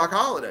as Doc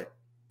Holliday.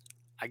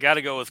 I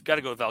gotta go with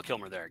Val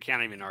Kilmer there.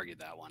 Can't even argue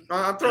that one.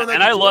 I'm throwing that.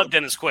 And I love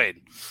Dennis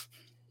Quaid.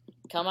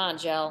 Come on,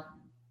 Joe.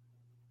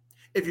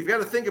 If you've got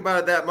to think about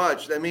it that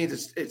much, that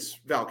means it's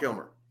Val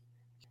Kilmer.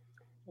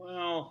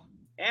 Well,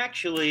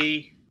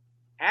 actually,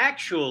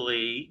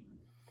 Kiefer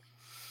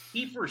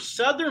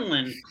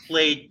Sutherland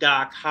played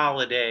Doc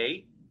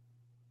Holliday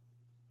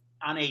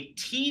on a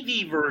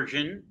TV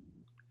version.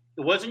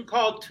 It wasn't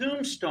called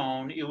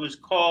Tombstone. It was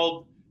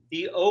called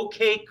the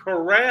OK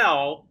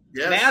Corral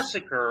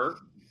Massacre.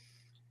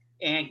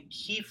 And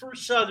Kiefer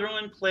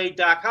Sutherland played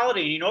Doc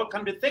Holliday. And you know what?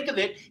 Come to think of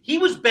it, he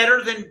was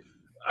better than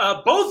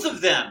both of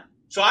them.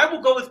 So I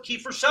will go with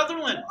Kiefer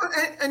Sutherland.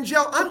 And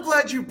Joe, I'm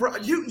glad you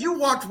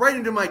walked right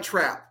into my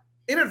trap.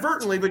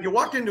 Inadvertently, but you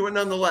walked into it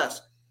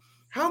nonetheless.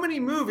 How many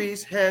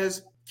movies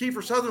has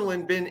Kiefer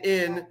Sutherland been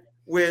in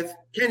with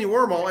Kenny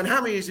Wormald, and how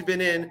many has he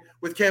been in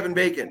with Kevin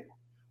Bacon?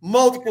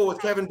 Multiple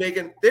with Kevin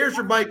Bacon. There's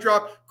your mic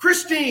drop.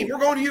 Christine, we're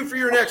going to you for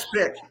your next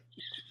pick.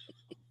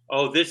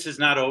 Oh, this is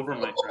not over,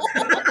 my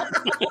friend.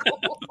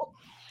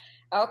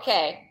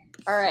 Okay.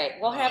 All right.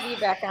 We'll have you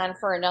back on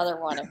for another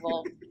one, and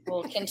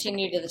we'll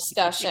continue the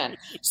discussion.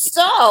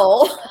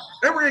 So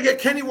then we're going to get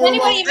Kenny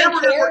Wormald. Then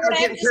we're going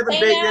to get Kevin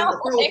Bacon, a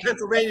fellow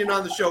Pennsylvanian,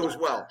 on the show as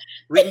well.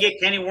 We can get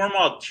Kenny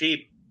Wormald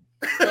cheap.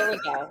 There we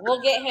go.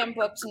 We'll get him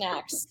booked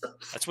next.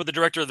 That's what the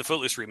director of the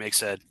Footloose remake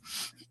said.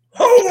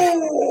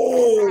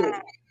 Oh!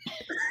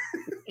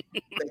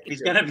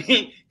 He's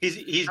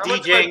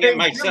DJing at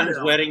my son's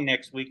wedding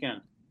next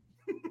weekend.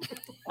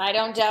 I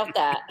don't doubt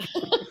that.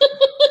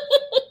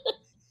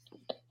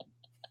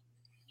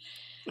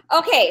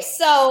 Okay,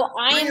 so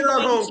bring it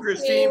on home,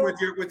 Christine, with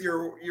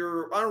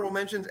your honorable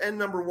mentions and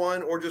number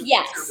one, or just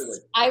yes,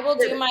 I will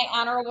do my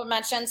honorable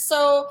mentions.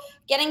 So,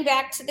 getting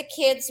back to the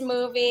kids'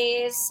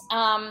 movies,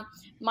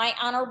 my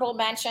honorable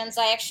mentions.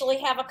 I actually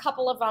have a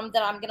couple of them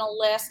that I'm going to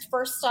list.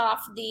 First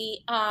off, the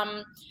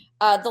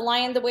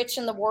Lion, the Witch,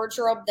 and the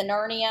Wardrobe, the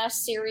Narnia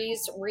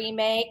series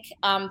remake.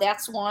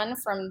 That's one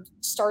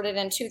started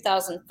in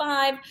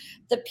 2005.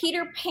 The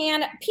Peter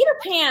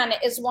Pan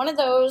is one of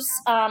those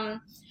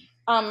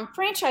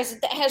franchises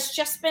that has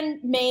just been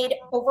made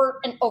over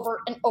and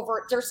over and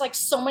over. There's like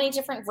so many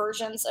different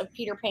versions of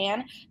Peter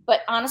Pan,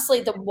 but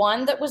honestly, the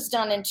one that was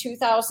done in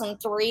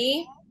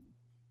 2003,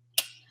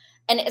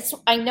 and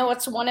I know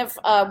it's one of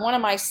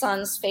my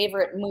son's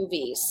favorite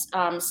movies.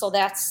 So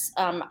that's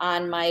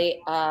on my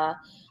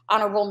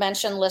honorable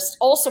mention list.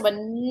 Also,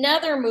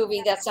 another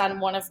movie that's on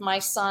one of my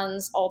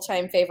son's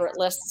all-time favorite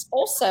lists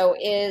also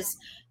is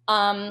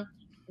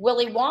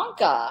Willy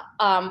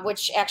Wonka,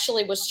 which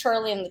actually was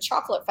Charlie and the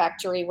Chocolate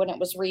Factory when it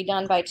was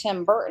redone by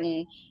Tim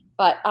Burton.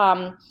 But,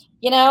 I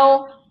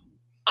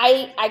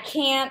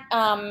can't,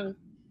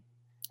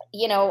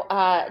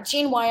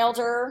 Gene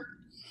Wilder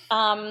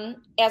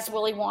as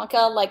Willy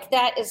Wonka, like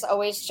that is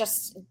always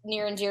just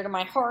near and dear to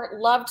my heart.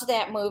 Loved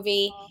that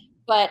movie.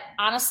 But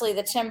honestly,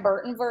 the Tim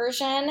Burton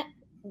version,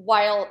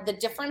 while the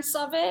difference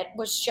of it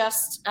was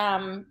just,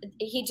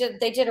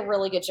 they did a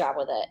really good job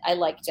with it. I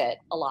liked it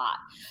a lot.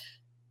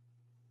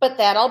 But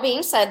that all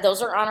being said,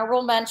 those are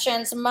honorable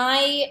mentions.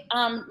 My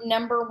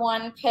number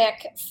one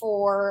pick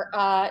for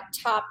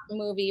top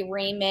movie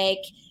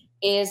remake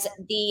is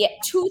the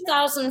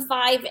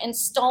 2005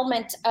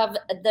 installment of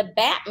The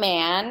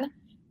Batman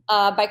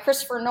by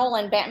Christopher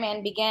Nolan,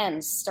 Batman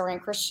Begins, starring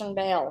Christian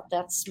Bale.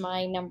 That's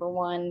my number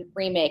one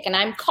remake. And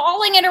I'm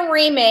calling it a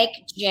remake,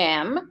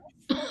 Jim,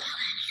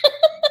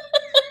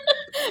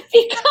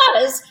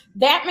 because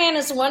Batman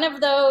is one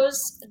of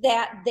those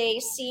that they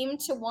seem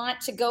to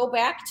want to go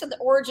back to the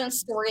origin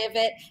story of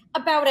it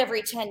about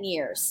every 10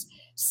 years.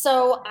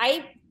 So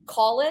I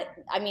call it,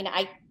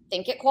 I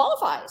think it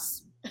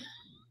qualifies.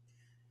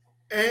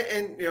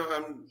 And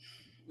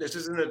this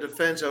isn't a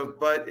defense of,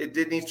 but it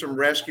did need some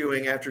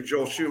rescuing after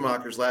Joel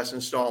Schumacher's last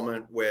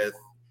installment with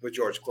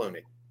George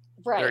Clooney.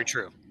 Right. Very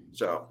true.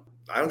 So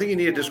I don't think you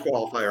need a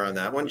disqualifier on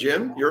that one.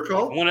 Jim, your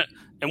call?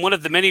 One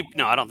of the many,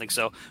 no, I don't think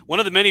so. One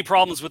of the many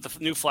problems with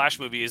the new Flash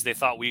movie is they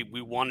thought we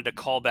wanted to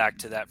call back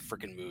to that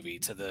freaking movie,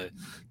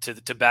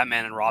 to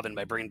Batman and Robin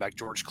by bringing back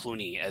George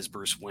Clooney as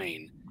Bruce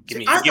Wayne. Give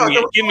me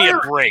a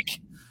break.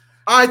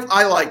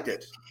 I liked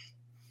it.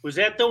 Was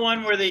that the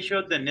one where they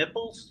showed the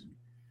nipples?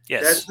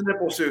 Yes. That's the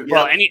nipple suit.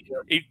 Well,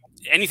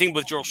 anything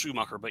with Joel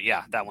Schumacher, but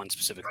yeah, that one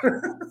specifically.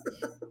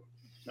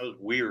 That was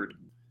weird.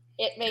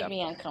 It made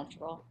me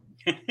uncomfortable.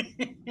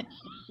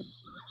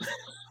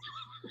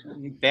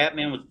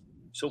 Batman was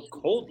so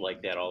cold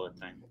like that all the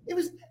time. It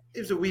was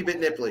a wee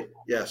bit nipply.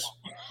 Yes.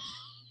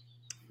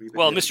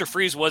 Well, Mr.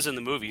 Freeze was in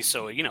the movie,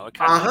 so it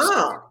kind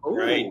of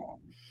right.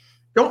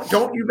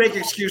 Don't you make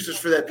excuses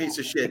for that piece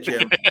of shit,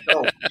 Jim.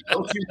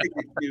 Don't you make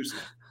excuses.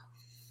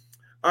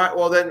 All right,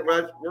 well then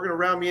we're going to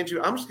round me into.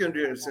 I'm just going to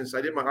do it since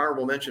I did my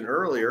honorable mention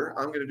earlier.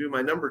 I'm going to do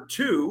my number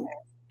 2,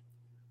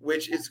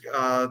 which is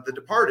The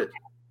Departed,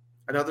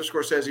 another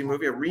Scorsese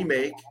movie, a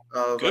remake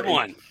of good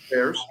one.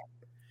 Bears,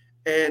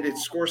 and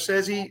it's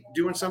Scorsese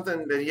doing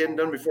something that he hadn't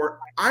done before: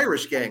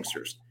 Irish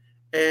gangsters,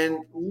 and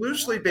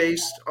loosely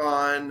based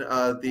on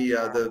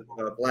the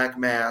Black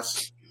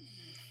Mass,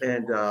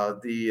 and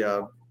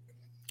the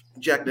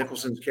Jack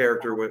Nicholson's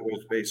character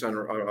was based on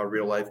a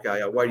real life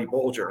guy, Whitey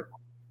Bulger.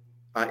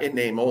 In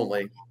name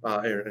only,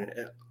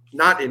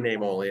 not in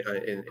name only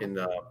in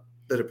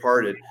The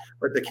Departed,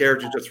 but the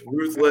character just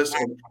ruthless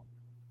and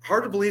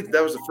hard to believe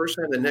that was the first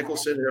time that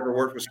Nicholson had ever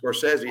worked with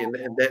Scorsese,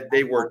 and that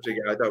they worked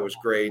together. I thought it was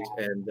great,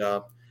 and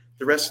the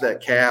rest of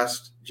that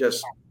cast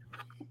just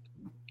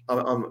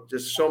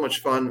so much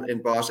fun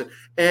in Boston.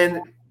 And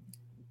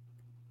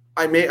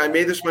I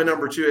made this my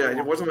number 2.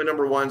 It wasn't my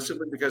number 1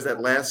 simply because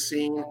that last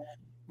scene,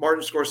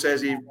 Martin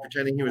Scorsese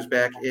pretending he was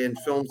back in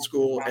film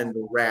school and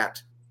the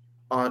rat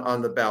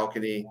on the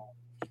balcony,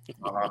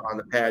 on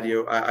the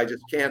patio. I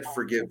just can't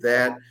forgive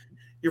that.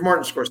 You're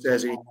Martin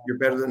Scorsese. You're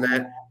better than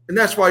that. And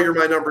that's why you're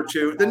my number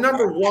 2. The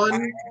number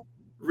 1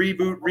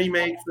 reboot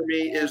remake for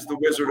me is The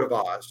Wizard of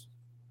Oz,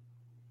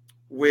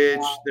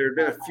 which there have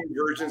been a few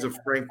versions of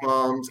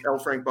L.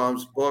 Frank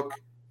Baum's book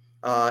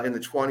in the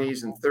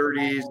 20s and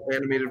 30s,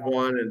 animated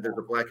one, and there's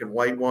a black and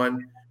white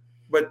one.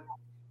 But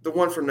the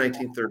one from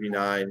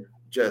 1939,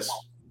 just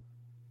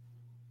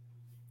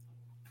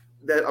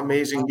that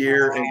amazing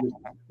year, and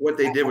what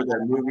they did with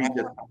that movie.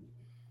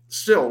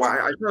 Still, I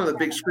saw it on the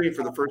big screen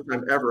for the first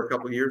time ever a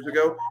couple of years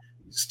ago.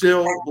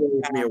 Still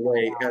blows me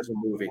away as a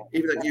movie.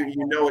 Even that you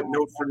know it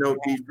note for note,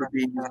 beat for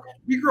beat.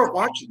 We grew up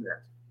watching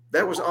that.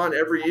 That was on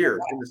every year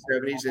in the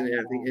 70s and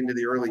I think into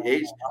the early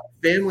 80s.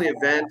 Family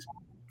event,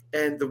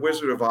 and The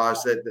Wizard of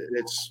Oz.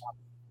 It's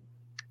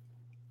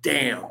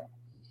damn,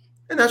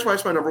 and that's why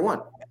it's my number 1.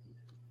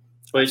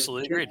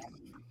 Absolutely agreed.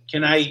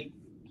 Can I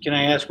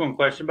ask one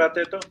question about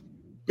that though?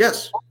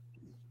 Yes.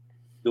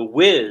 The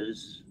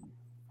Wiz.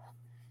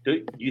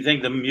 Do you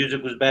think the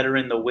music was better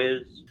in The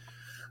Wiz?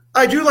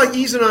 I do like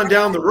Easing on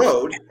Down the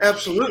Road.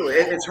 Absolutely.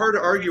 It's hard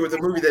to argue with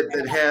a movie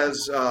that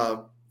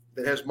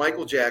has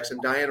Michael Jackson,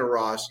 Diana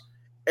Ross,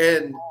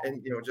 and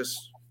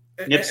just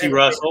Nipsey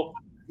Russell.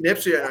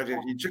 Nipsey,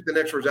 you took the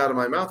next words out of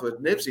my mouth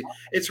with Nipsey.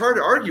 It's hard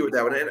to argue with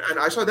that one. And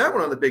I saw that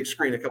one on the big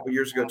screen a couple of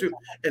years ago too.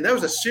 And that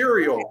was a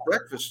cereal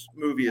breakfast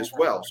movie as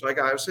well. So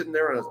I was sitting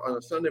there on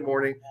a Sunday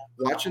morning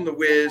watching The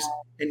Wiz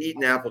and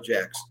eating Apple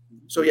Jacks.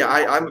 So yeah,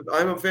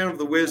 I'm a fan of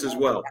The Wiz as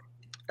well.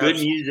 Good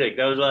music.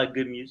 That was a lot of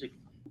good music.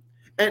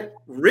 And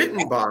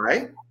written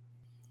by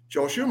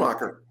Joel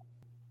Schumacher.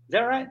 Is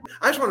that right?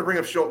 I just want to bring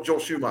up Joel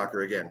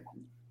Schumacher again.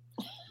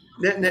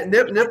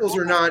 Nipples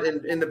or not,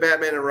 in the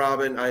Batman and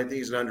Robin, I think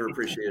he's an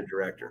underappreciated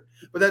director.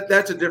 But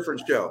that's a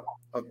different show.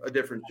 A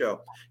different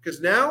show.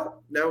 Because now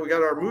we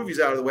got our movies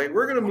out of the way.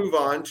 We're going to move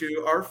on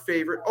to our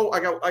favorite. Oh, I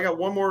got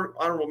one more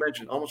honorable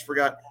mention. Almost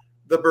forgot.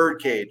 The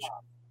Birdcage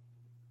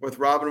with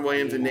Robin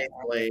Williams and Nathan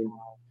Lane,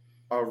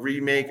 a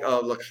remake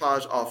of La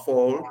Cage aux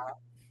Folles,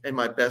 and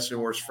my best and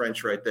worst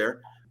French right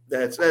there.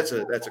 That's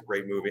a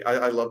great movie.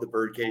 I love The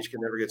Birdcage. Can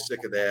never get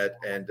sick of that.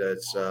 And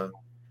it's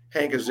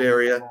Hank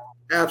Azaria,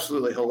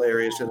 absolutely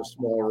hilarious in a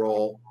small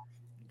role.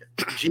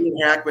 Gene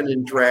Hackman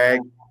in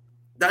drag,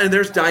 and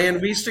there's Diane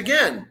Wiest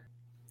again.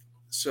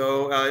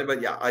 So,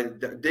 but yeah, I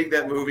dig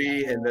that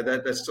movie, and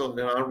that's still an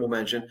honorable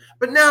mention.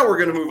 But now we're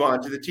going to move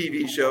on to the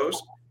TV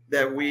shows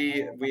that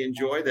we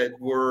enjoy that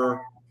were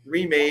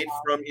remade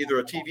from either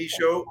a TV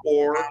show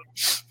or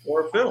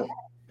a film.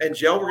 And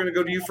Jell, we're going to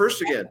go to you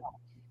first again.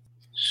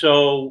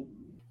 So,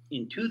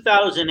 in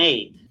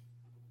 2008,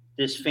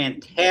 this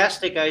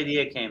fantastic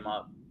idea came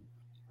up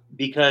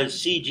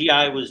because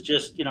CGI was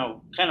just,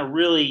 kind of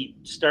really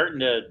starting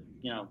to,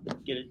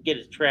 get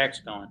its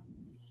tracks going.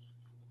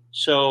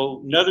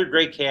 So another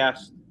great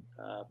cast,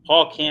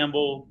 Paul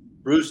Campbell,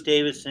 Bruce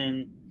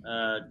Davison,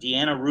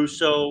 Deanna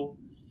Russo,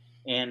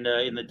 and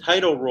in the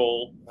title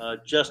role,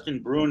 Justin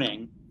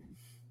Bruning.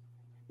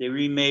 They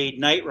remade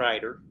Knight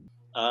Rider.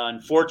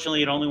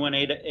 Unfortunately, it only went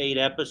eight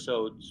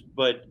episodes,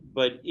 but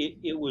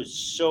it was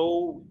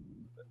so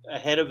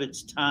ahead of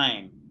its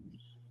time.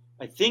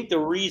 I think the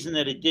reason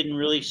that it didn't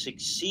really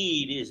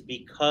succeed is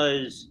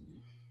because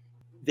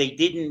they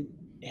didn't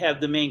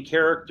have the main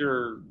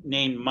character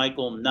named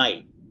Michael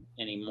Knight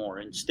anymore.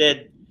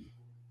 Instead,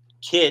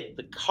 KITT,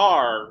 the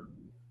car,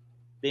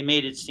 they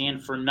made it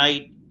stand for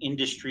Knight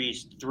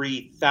Industries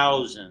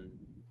 3000.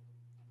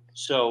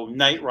 So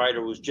Knight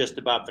Rider was just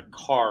about the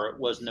car. It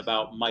wasn't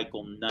about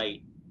Michael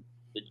Knight,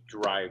 the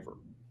driver.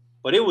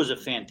 But it was a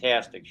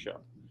fantastic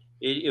show.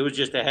 It was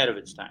just ahead of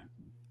its time.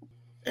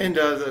 And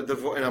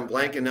and I'm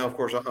blanking now, of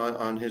course,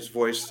 on his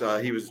voice.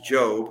 He was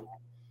Job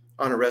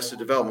on Arrested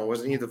Development.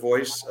 Wasn't he the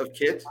voice of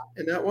KITT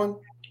in that one?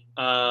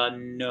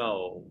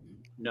 No.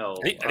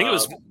 I think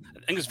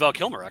it was Val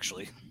Kilmer,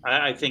 actually.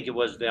 I think it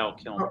was Val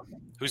Kilmer.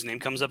 Whose name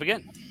comes up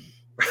again.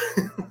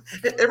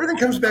 Everything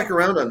comes back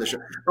around on this show.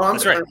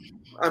 That's right.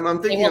 I'm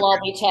thinking they will all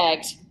be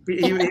tagged.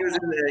 He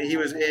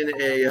was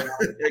in a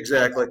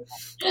exactly.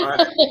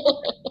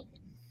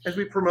 As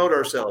we promote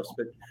ourselves,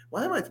 but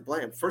why am I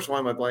blank? First, why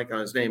am I blank on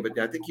his name? But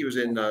I think he was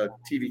in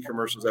TV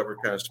commercials that were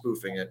kind of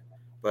spoofing it.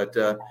 But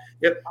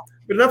yep.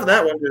 But enough of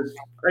that one because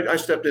I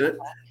stepped in it.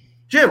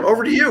 Jim,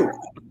 over to you.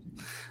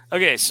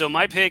 Okay, so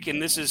my pick,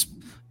 and this is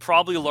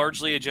probably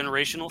largely a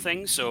generational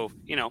thing. So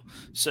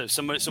so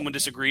someone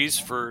disagrees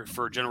for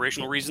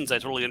generational reasons. I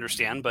totally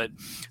understand. But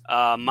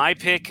my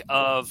pick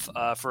of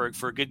for a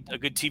good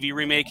TV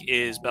remake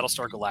is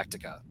Battlestar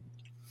Galactica.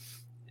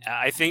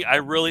 I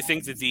really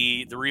think that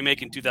the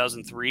remake in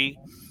 2003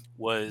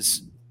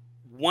 was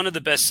one of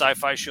the best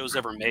sci-fi shows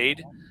ever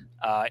made.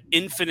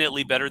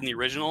 Infinitely better than the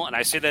original, and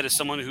I say that as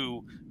someone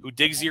who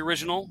digs the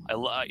original.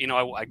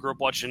 I grew up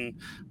watching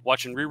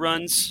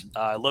reruns.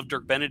 I love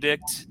Dirk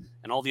Benedict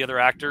and all the other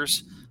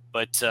actors,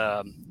 but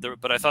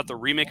I thought the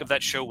remake of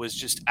that show was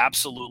just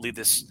absolutely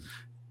this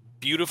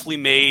beautifully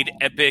made,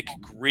 epic,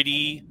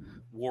 gritty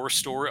war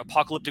story,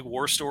 apocalyptic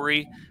war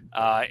story.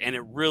 And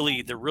there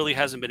really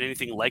hasn't been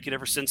anything like it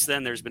ever since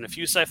then. There's been a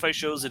few sci-fi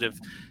shows that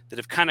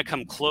have kind of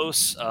come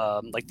close,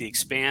 like The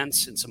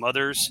Expanse and some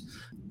others.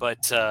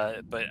 But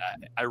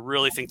I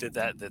really think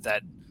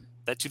that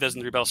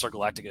 2003 Battlestar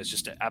Galactica is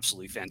just an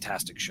absolutely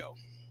fantastic show.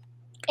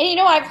 And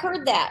I've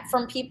heard that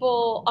from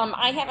people.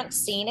 I haven't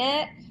seen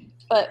it,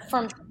 but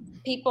from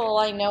people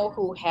I know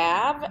who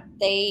have,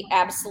 they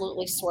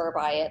absolutely swear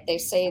by it. They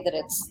say that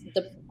it's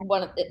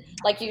one of the,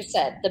 like you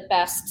said, the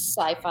best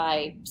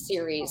sci-fi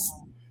series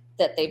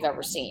that they've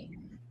ever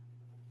seen.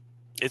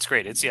 It's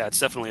great. It's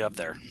definitely up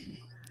there.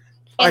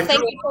 And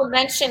thank you for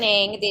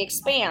mentioning The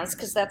Expanse,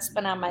 because that's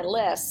been on my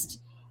list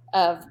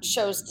of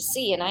shows to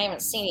see, and I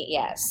haven't seen it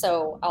yet.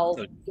 So I'll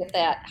get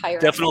that higher.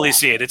 Definitely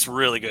see it. It's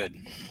really good.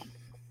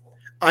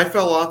 I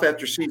fell off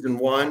after season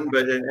one,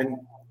 and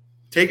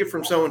take it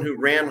from someone who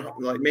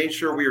made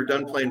sure we were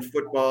done playing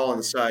football in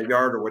the side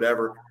yard or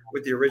whatever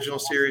with the original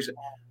series.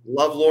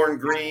 Love Lauren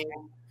Green,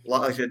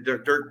 like I said,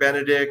 Dirk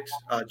Benedict,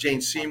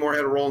 Jane Seymour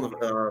had a role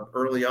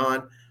early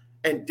on,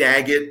 and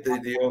Daggett,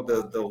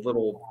 the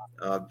little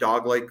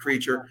dog-like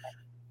creature.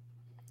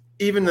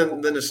 Even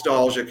the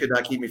nostalgia could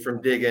not keep me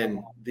from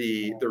digging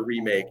the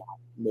remake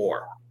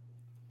more.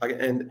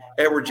 And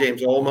Edward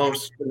James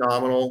Olmos,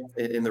 phenomenal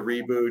in the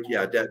reboot.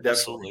 Yeah,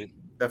 definitely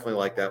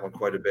like that one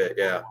quite a bit.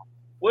 Yeah.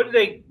 What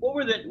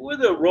were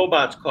the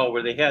robots called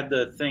where they had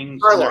the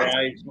things in their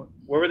eyes?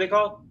 What were they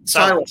called?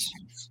 Cylons.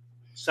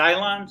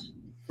 Cylons?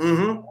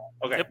 Mm-hmm.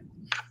 Okay. Yep.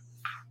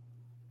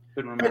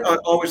 I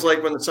always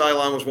liked when the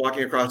Cylon was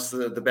walking across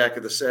the back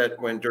of the set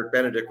when Dirk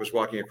Benedict was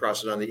walking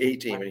across it on the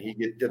A-Team, and he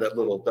did that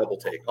little double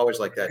take. Always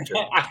like that, too.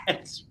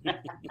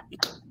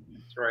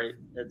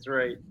 That's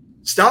right.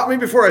 Stop me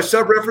before I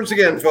sub-reference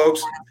again,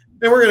 folks.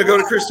 And we're going to go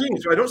to Christine,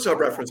 so I don't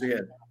self-reference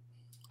again.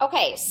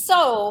 Okay,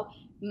 so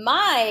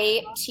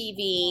my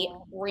TV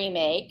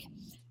remake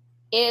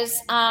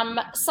is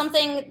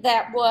something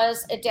that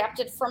was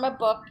adapted from a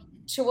book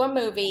to a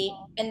movie,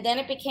 and then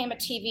it became a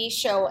TV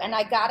show. And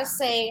I gotta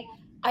say,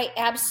 I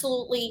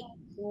absolutely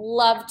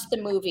loved the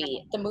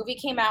movie. The movie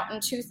came out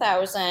in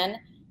 2000,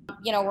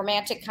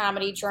 romantic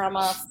comedy,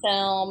 drama,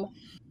 film.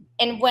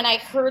 And when I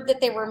heard that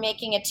they were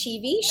making a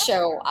TV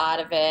show out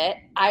of it,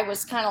 I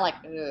was kind of like,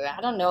 I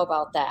don't know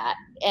about that.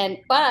 And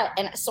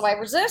so I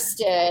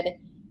resisted,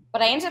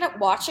 but I ended up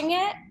watching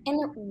it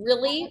and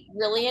really,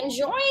 really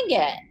enjoying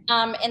it.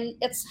 And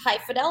it's high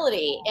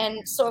fidelity.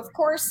 And so, of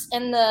course,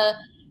 in the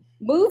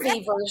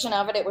movie version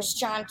of it, it was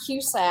John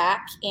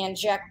Cusack and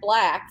Jack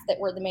Black that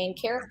were the main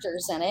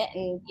characters in it.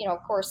 And,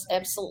 of course,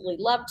 absolutely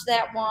loved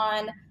that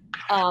one.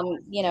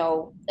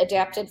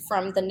 Adapted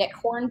from the Nick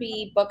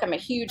Hornby book. I'm a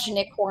huge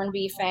Nick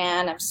Hornby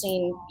fan. I've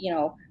seen,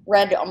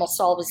 read almost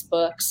all of his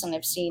books, and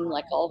I've seen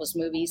like all of his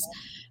movies.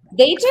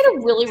 They did a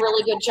really,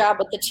 really good job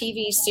with the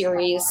TV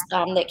series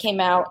that came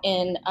out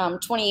in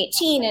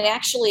 2018. And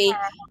actually,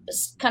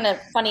 this kind of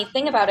funny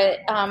thing about it,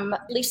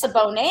 Lisa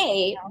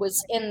Bonet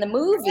was in the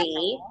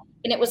movie,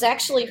 and it was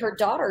actually her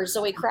daughter,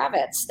 Zoe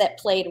Kravitz, that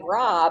played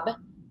Rob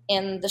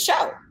in the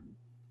show.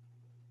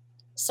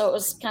 So it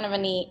was kind of a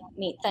neat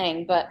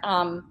thing, but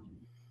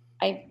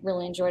I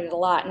really enjoyed it a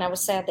lot. And I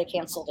was sad they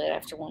canceled it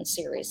after one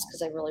series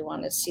because I really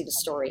wanted to see the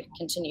story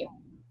continue.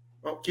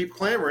 Well, keep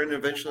clamoring, and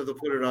eventually they'll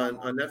put it on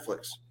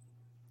Netflix.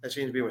 That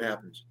seems to be what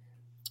happens.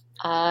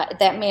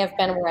 That may have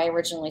been where I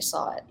originally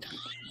saw it.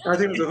 I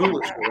think it was a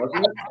Hulu show,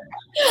 wasn't it?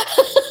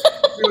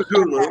 It was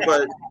Hulu,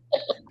 but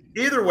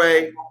either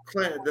way,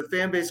 the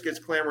fan base gets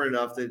clamoring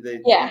enough that they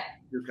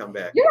do come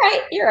back.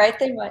 You're right.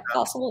 They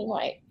possibly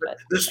might. But.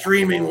 The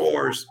streaming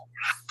wars.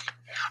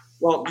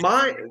 Well,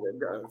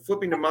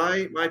 flipping to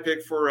my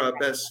pick for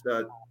best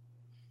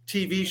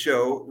TV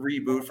show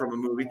reboot from a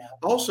movie,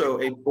 also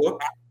a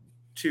book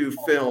to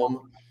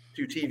film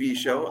to TV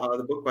show,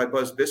 the book by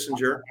Buzz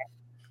Bissinger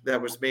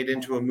that was made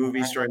into a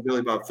movie starring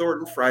Billy Bob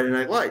Thornton, Friday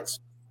Night Lights,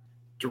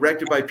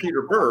 directed by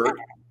Peter Berg,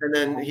 and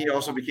then he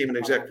also became an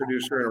exec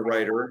producer and a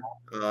writer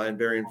and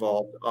very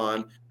involved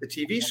on the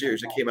TV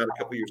series that came out a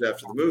couple years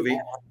after the movie.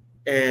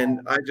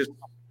 And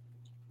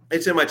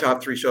it's in my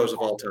top 3 shows of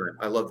all time.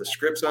 I love the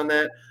scripts on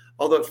that.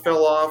 Although it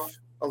fell off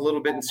a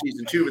little bit in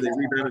season 2, but they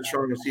rebounded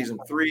strong in season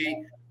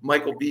 3.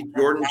 Michael B.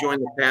 Jordan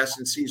joined the cast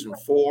in season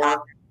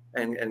 4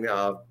 and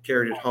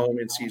carried it home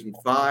in season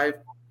 5.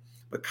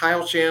 But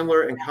Kyle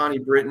Chandler and Connie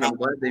Britton, I'm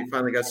glad they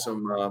finally got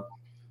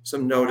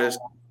some notice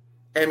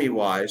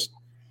Emmy-wise.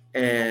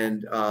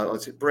 And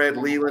let's see, Brad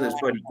Leland is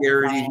Buddy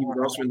Garrity. He was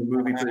also in the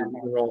movie, played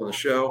a role in the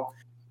show.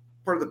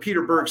 Part of the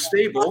Peter Berg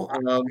stable,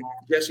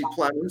 Jesse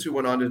Plemons, who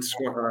went on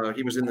to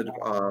he was in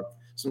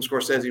some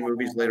Scorsese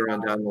movies later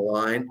on down the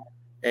line,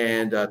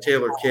 and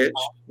Taylor Kitsch.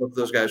 Both of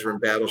those guys were in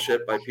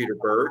Battleship by Peter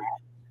Berg.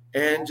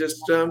 And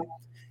just, love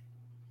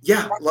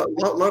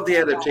the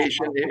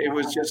adaptation. It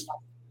was just,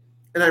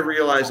 and I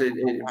realized it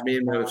may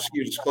have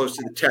skewed as close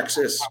to the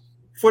Texas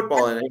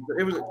football in it.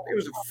 It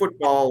was a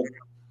football,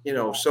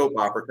 soap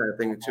opera kind of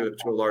thing to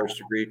a large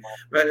degree.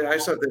 But I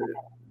thought that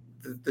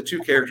the two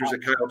characters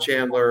that Kyle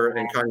Chandler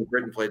and Connie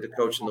Britton played, the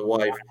coach and the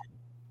wife,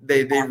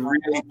 they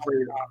really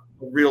played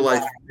a real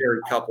life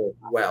married couple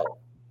well,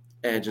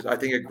 and just I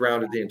think it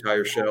grounded the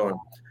entire show.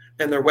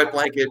 And their wet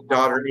blanket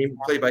daughter,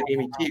 played by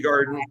Amy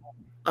Teagarden,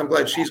 I'm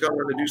glad she's gone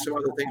on to do some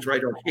other things. Right, I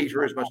don't hate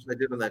her as much as I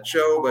did on that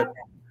show, but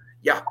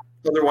yeah.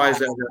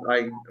 Otherwise,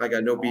 I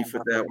got no beef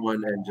with that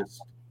one, and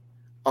just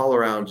all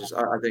around, just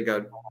I think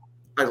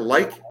I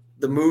like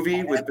the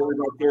movie with Billy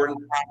Bob Thornton.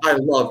 I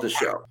love the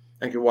show.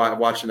 I can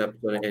watch an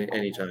episode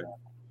anytime.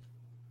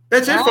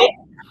 That's it.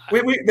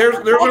 There's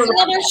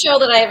another show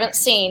that I haven't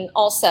seen.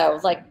 Also,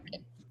 like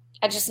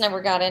I just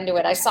never got into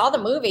it. I saw the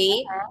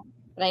movie,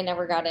 but I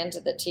never got into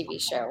the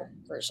TV show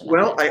version.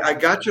 Well, I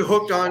got you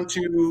hooked on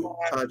to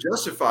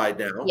Justified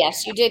now.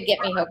 Yes, you did get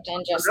me hooked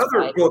on Justified.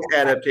 Another book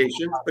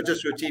adaptation, but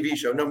just to a TV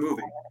show, no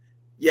movie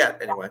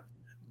yet, anyway.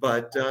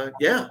 But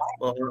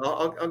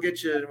well, I'll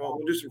get you. We'll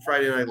do some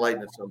Friday Night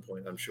Lighting at some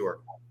point, I'm sure.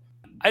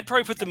 I'd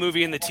probably put the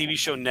movie and the TV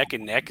show neck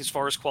and neck as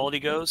far as quality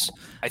goes.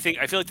 I feel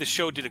like the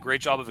show did a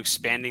great job of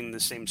expanding the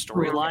same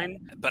storyline,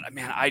 but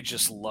man, I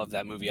just love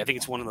that movie. I think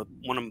it's one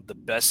of the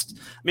best.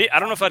 I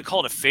don't know if I'd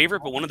call it a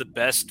favorite, but one of the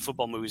best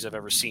football movies I've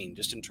ever seen,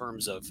 just in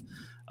terms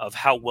of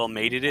how well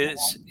made it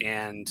is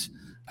and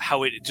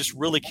how it just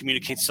really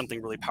communicates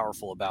something really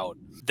powerful about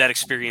that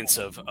experience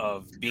of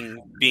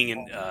being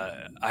in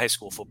a high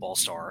school football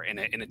star in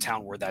a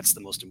town where that's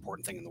the most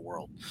important thing in the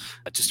world.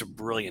 Just a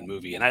brilliant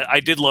movie. And I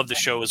did love the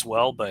show as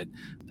well, but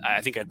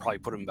I think I'd probably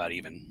put them about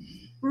even.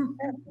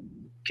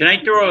 Can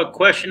I throw a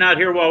question out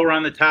here while we're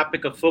on the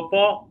topic of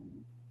football?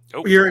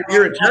 Oh. You're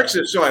in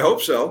Texas, so I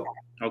hope so.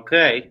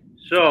 Okay.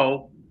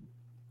 So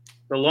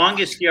The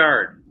Longest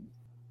Yard,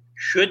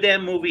 should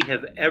that movie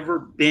have ever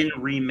been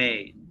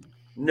remade?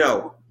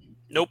 No.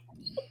 Nope.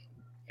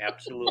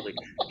 Absolutely.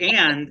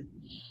 And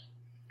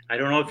I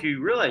don't know if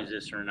you realize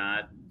this or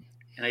not,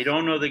 and I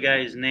don't know the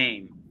guy's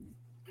name,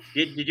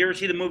 Did you ever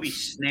see the movie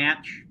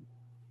Snatch?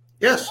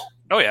 Yes.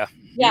 Oh yeah.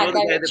 Yeah, you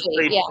know the guy that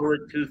played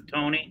Bullet Tooth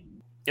Tony?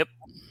 Yep.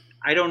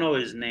 I don't know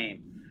his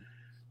name.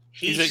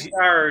 He He's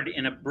starred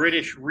in a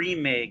British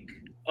remake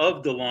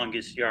of The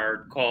Longest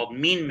Yard called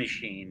Mean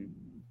Machine,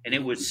 and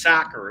it was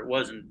soccer. It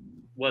wasn't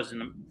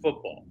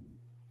football.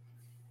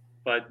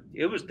 But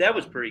that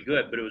was pretty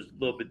good, but it was a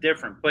little bit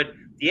different. But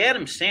the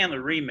Adam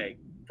Sandler remake,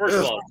 first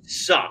of all, it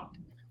sucked.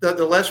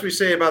 The less we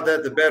say about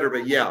that, the better.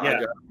 But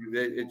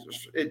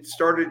it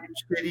started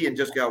shitty and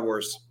just got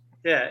worse.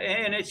 Yeah,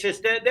 and it's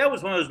just that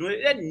was one of those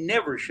movies that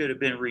never should have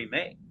been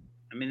remade.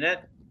 I mean,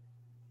 that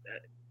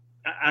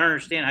I don't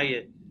understand how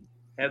you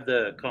have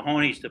the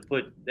cojones to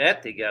put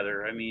that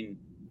together. I mean,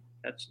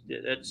 that's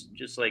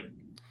just like,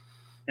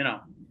 you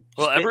know,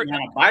 well, on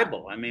a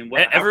Bible. I mean,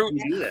 how can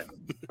you do that?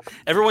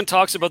 Everyone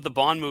talks about the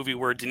Bond movie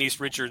where Denise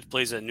Richards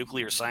plays a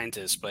nuclear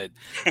scientist, but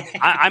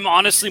I'm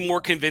honestly more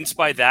convinced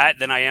by that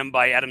than I am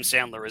by Adam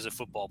Sandler as a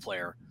football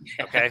player.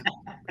 Okay,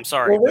 I'm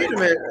sorry. Well, wait a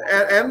minute.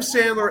 Adam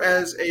Sandler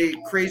as a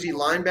crazy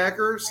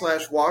linebacker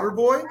 / water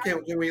boy.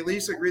 Can we at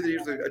least agree that he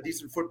was a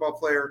decent football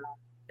player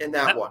in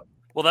that one?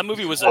 Well, that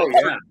movie was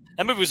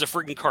that movie was a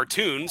freaking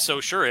cartoon, so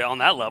sure, on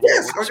that level,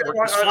 yes.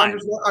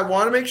 I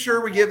want to make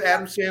sure we give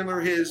Adam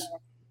Sandler his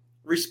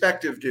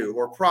respective due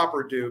or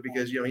proper due,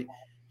 because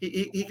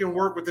he can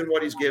work within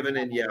what he's given,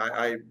 and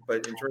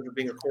but in terms of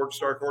being a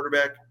star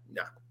quarterback,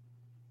 no.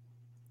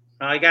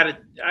 I don't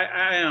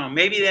know.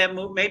 Maybe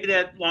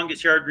that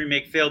Longest Yard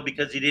remake failed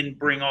because he didn't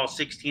bring all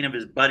 16 of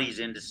his buddies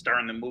in to star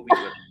in the movie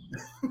with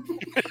him.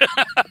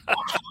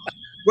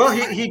 Well,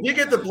 he did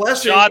get the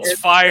blessing. Shots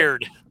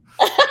fired.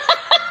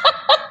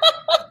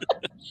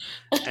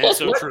 And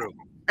so true.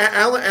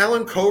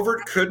 Alan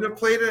Covert couldn't have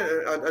played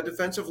a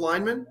defensive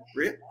lineman?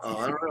 Really? Oh,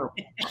 I don't know.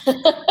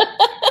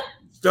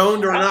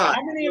 Stoned or not.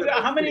 How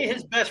many of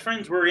his best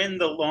friends were in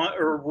the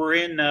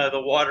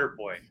Water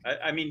Boy?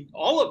 I mean,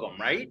 all of them,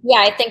 right? Yeah,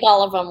 I think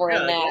all of them were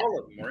in that. All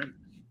of them were in.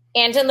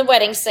 And in The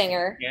Wedding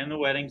Singer. And The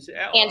Wedding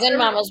Singer. And in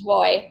Mama's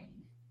Boy.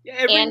 Yeah,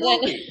 every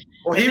movie.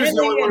 Well, he was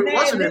the only one who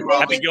wasn't in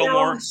Happy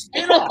Gilmore.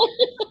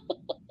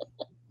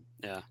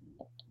 Yeah.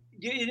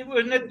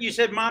 You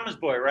said Mama's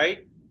Boy,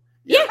 right?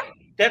 Yeah.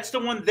 That's the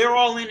one they're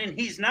all in and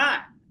he's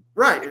not.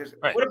 Right.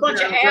 What a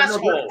bunch of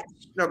assholes.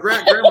 No,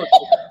 grandma.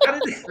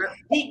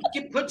 He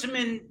puts him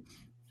in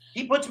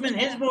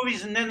his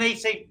movies, and then they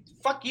say,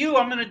 fuck you,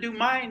 I'm going to do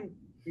mine.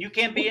 You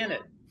can't be in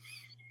it.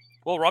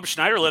 Well, Rob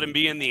Schneider let him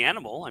be in The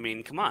Animal. I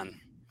mean, come on.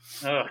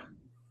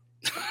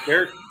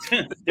 There's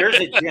a.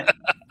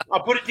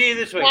 I'll put it to you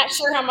this way. Not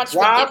sure how much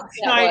Rob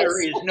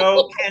Schneider is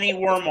no Kenny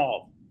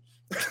Wormald.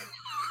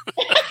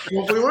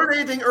 Well, if we learned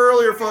anything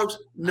earlier, folks,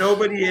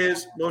 nobody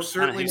is. Most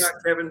certainly not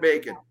Kevin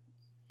Bacon.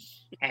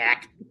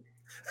 Hack.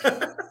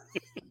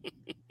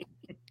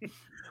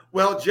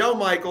 Well, Joe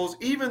Michaels,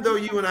 even though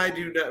you and I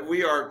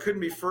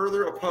couldn't be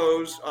further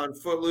opposed on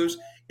Footloose,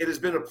 it has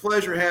been a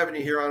pleasure having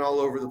you here on All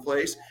Over the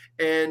Place.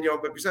 And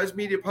but besides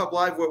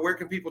MediaPub.live, where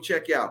can people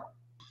check you out?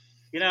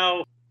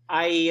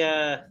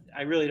 I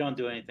really don't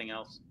do anything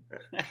else.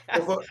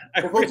 Folks,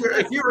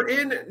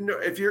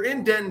 if you're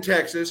in Denton,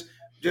 Texas,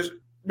 just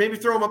maybe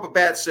throw them up a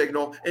bat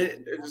signal,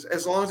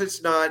 as long as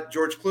it's not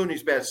George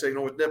Clooney's bat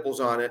signal with nipples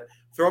on it.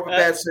 Throw up a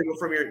bat signal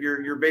from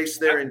your base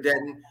there in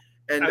Denton.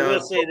 And I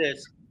will say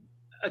this: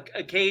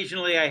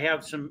 occasionally, I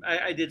have some.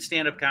 I did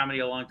stand-up comedy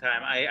a long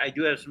time. I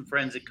do have some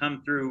friends that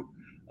come through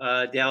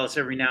Dallas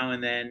every now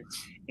and then,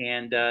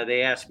 and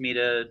they ask me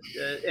to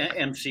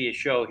MC a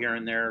show here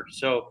and there.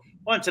 So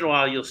once in a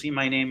while, you'll see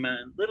my name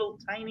in little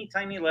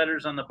tiny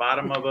letters on the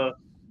bottom of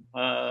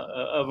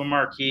a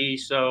marquee.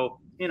 So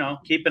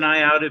keep an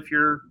eye out if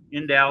you're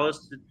in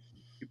Dallas.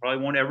 You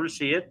probably won't ever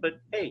see it, but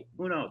hey,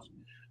 who knows?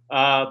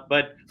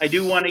 But I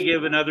do want to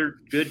give another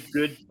good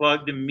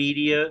plug to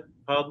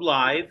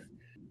MediaPub.live.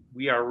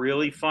 We are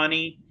really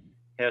funny,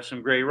 have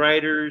some great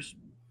writers,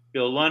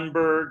 Bill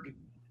Lundberg,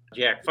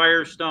 Jack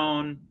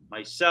Firestone,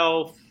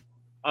 myself,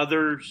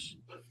 others,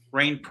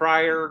 Rain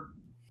Pryor.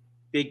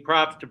 Big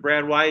props to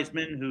Brad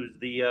Wiseman, who's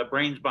the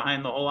brains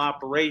behind the whole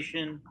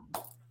operation.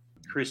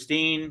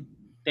 Christine,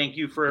 thank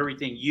you for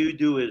everything you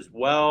do as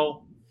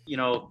well.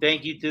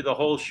 Thank you to the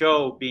whole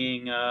show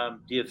being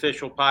the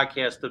official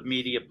podcast of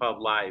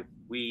MediaPub.live.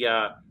 We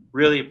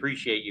really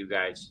appreciate you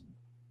guys.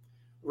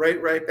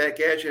 Right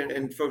back at you.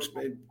 And folks,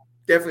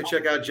 definitely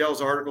check out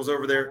Jel's articles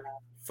over there.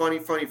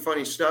 Funny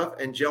stuff.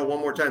 And Jel, one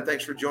more time,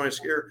 thanks for joining us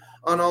here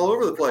on All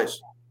Over the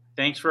Place.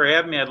 Thanks for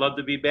having me. I'd love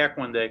to be back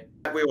one day.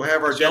 We will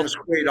have our Dennis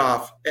Quaid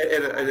off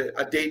at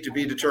a date to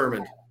be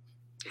determined.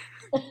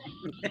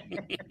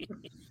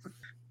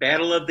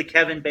 Battle of the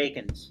Kevin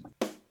Bacons.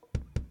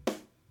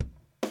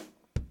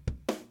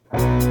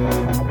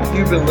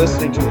 You've been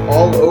listening to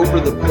All Over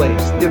the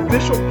Place, the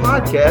official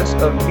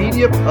podcast of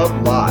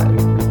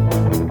MediaPub.live.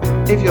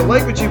 If you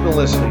like what you've been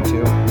listening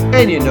to,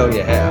 and you know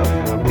you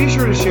have, be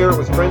sure to share it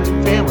with friends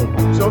and family,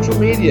 social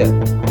media,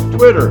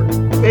 Twitter,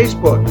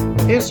 Facebook,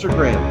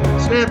 Instagram,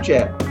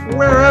 Snapchat,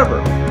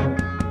 wherever.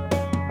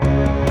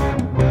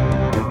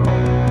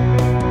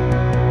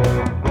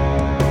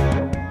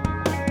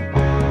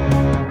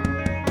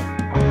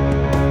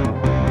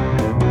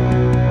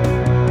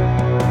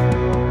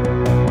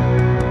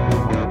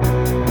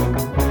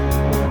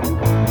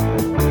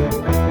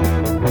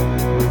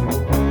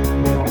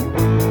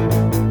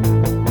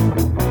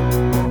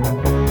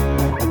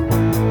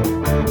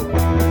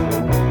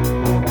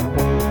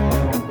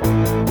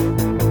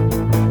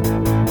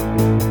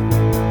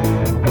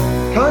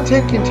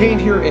 content contained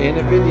herein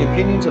have been the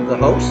opinions of the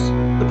hosts,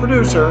 the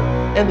producer,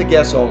 and the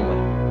guests only.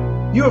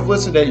 You have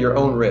listened at your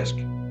own risk.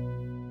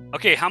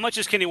 Okay, how much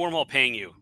is Kenny Wormhole paying you?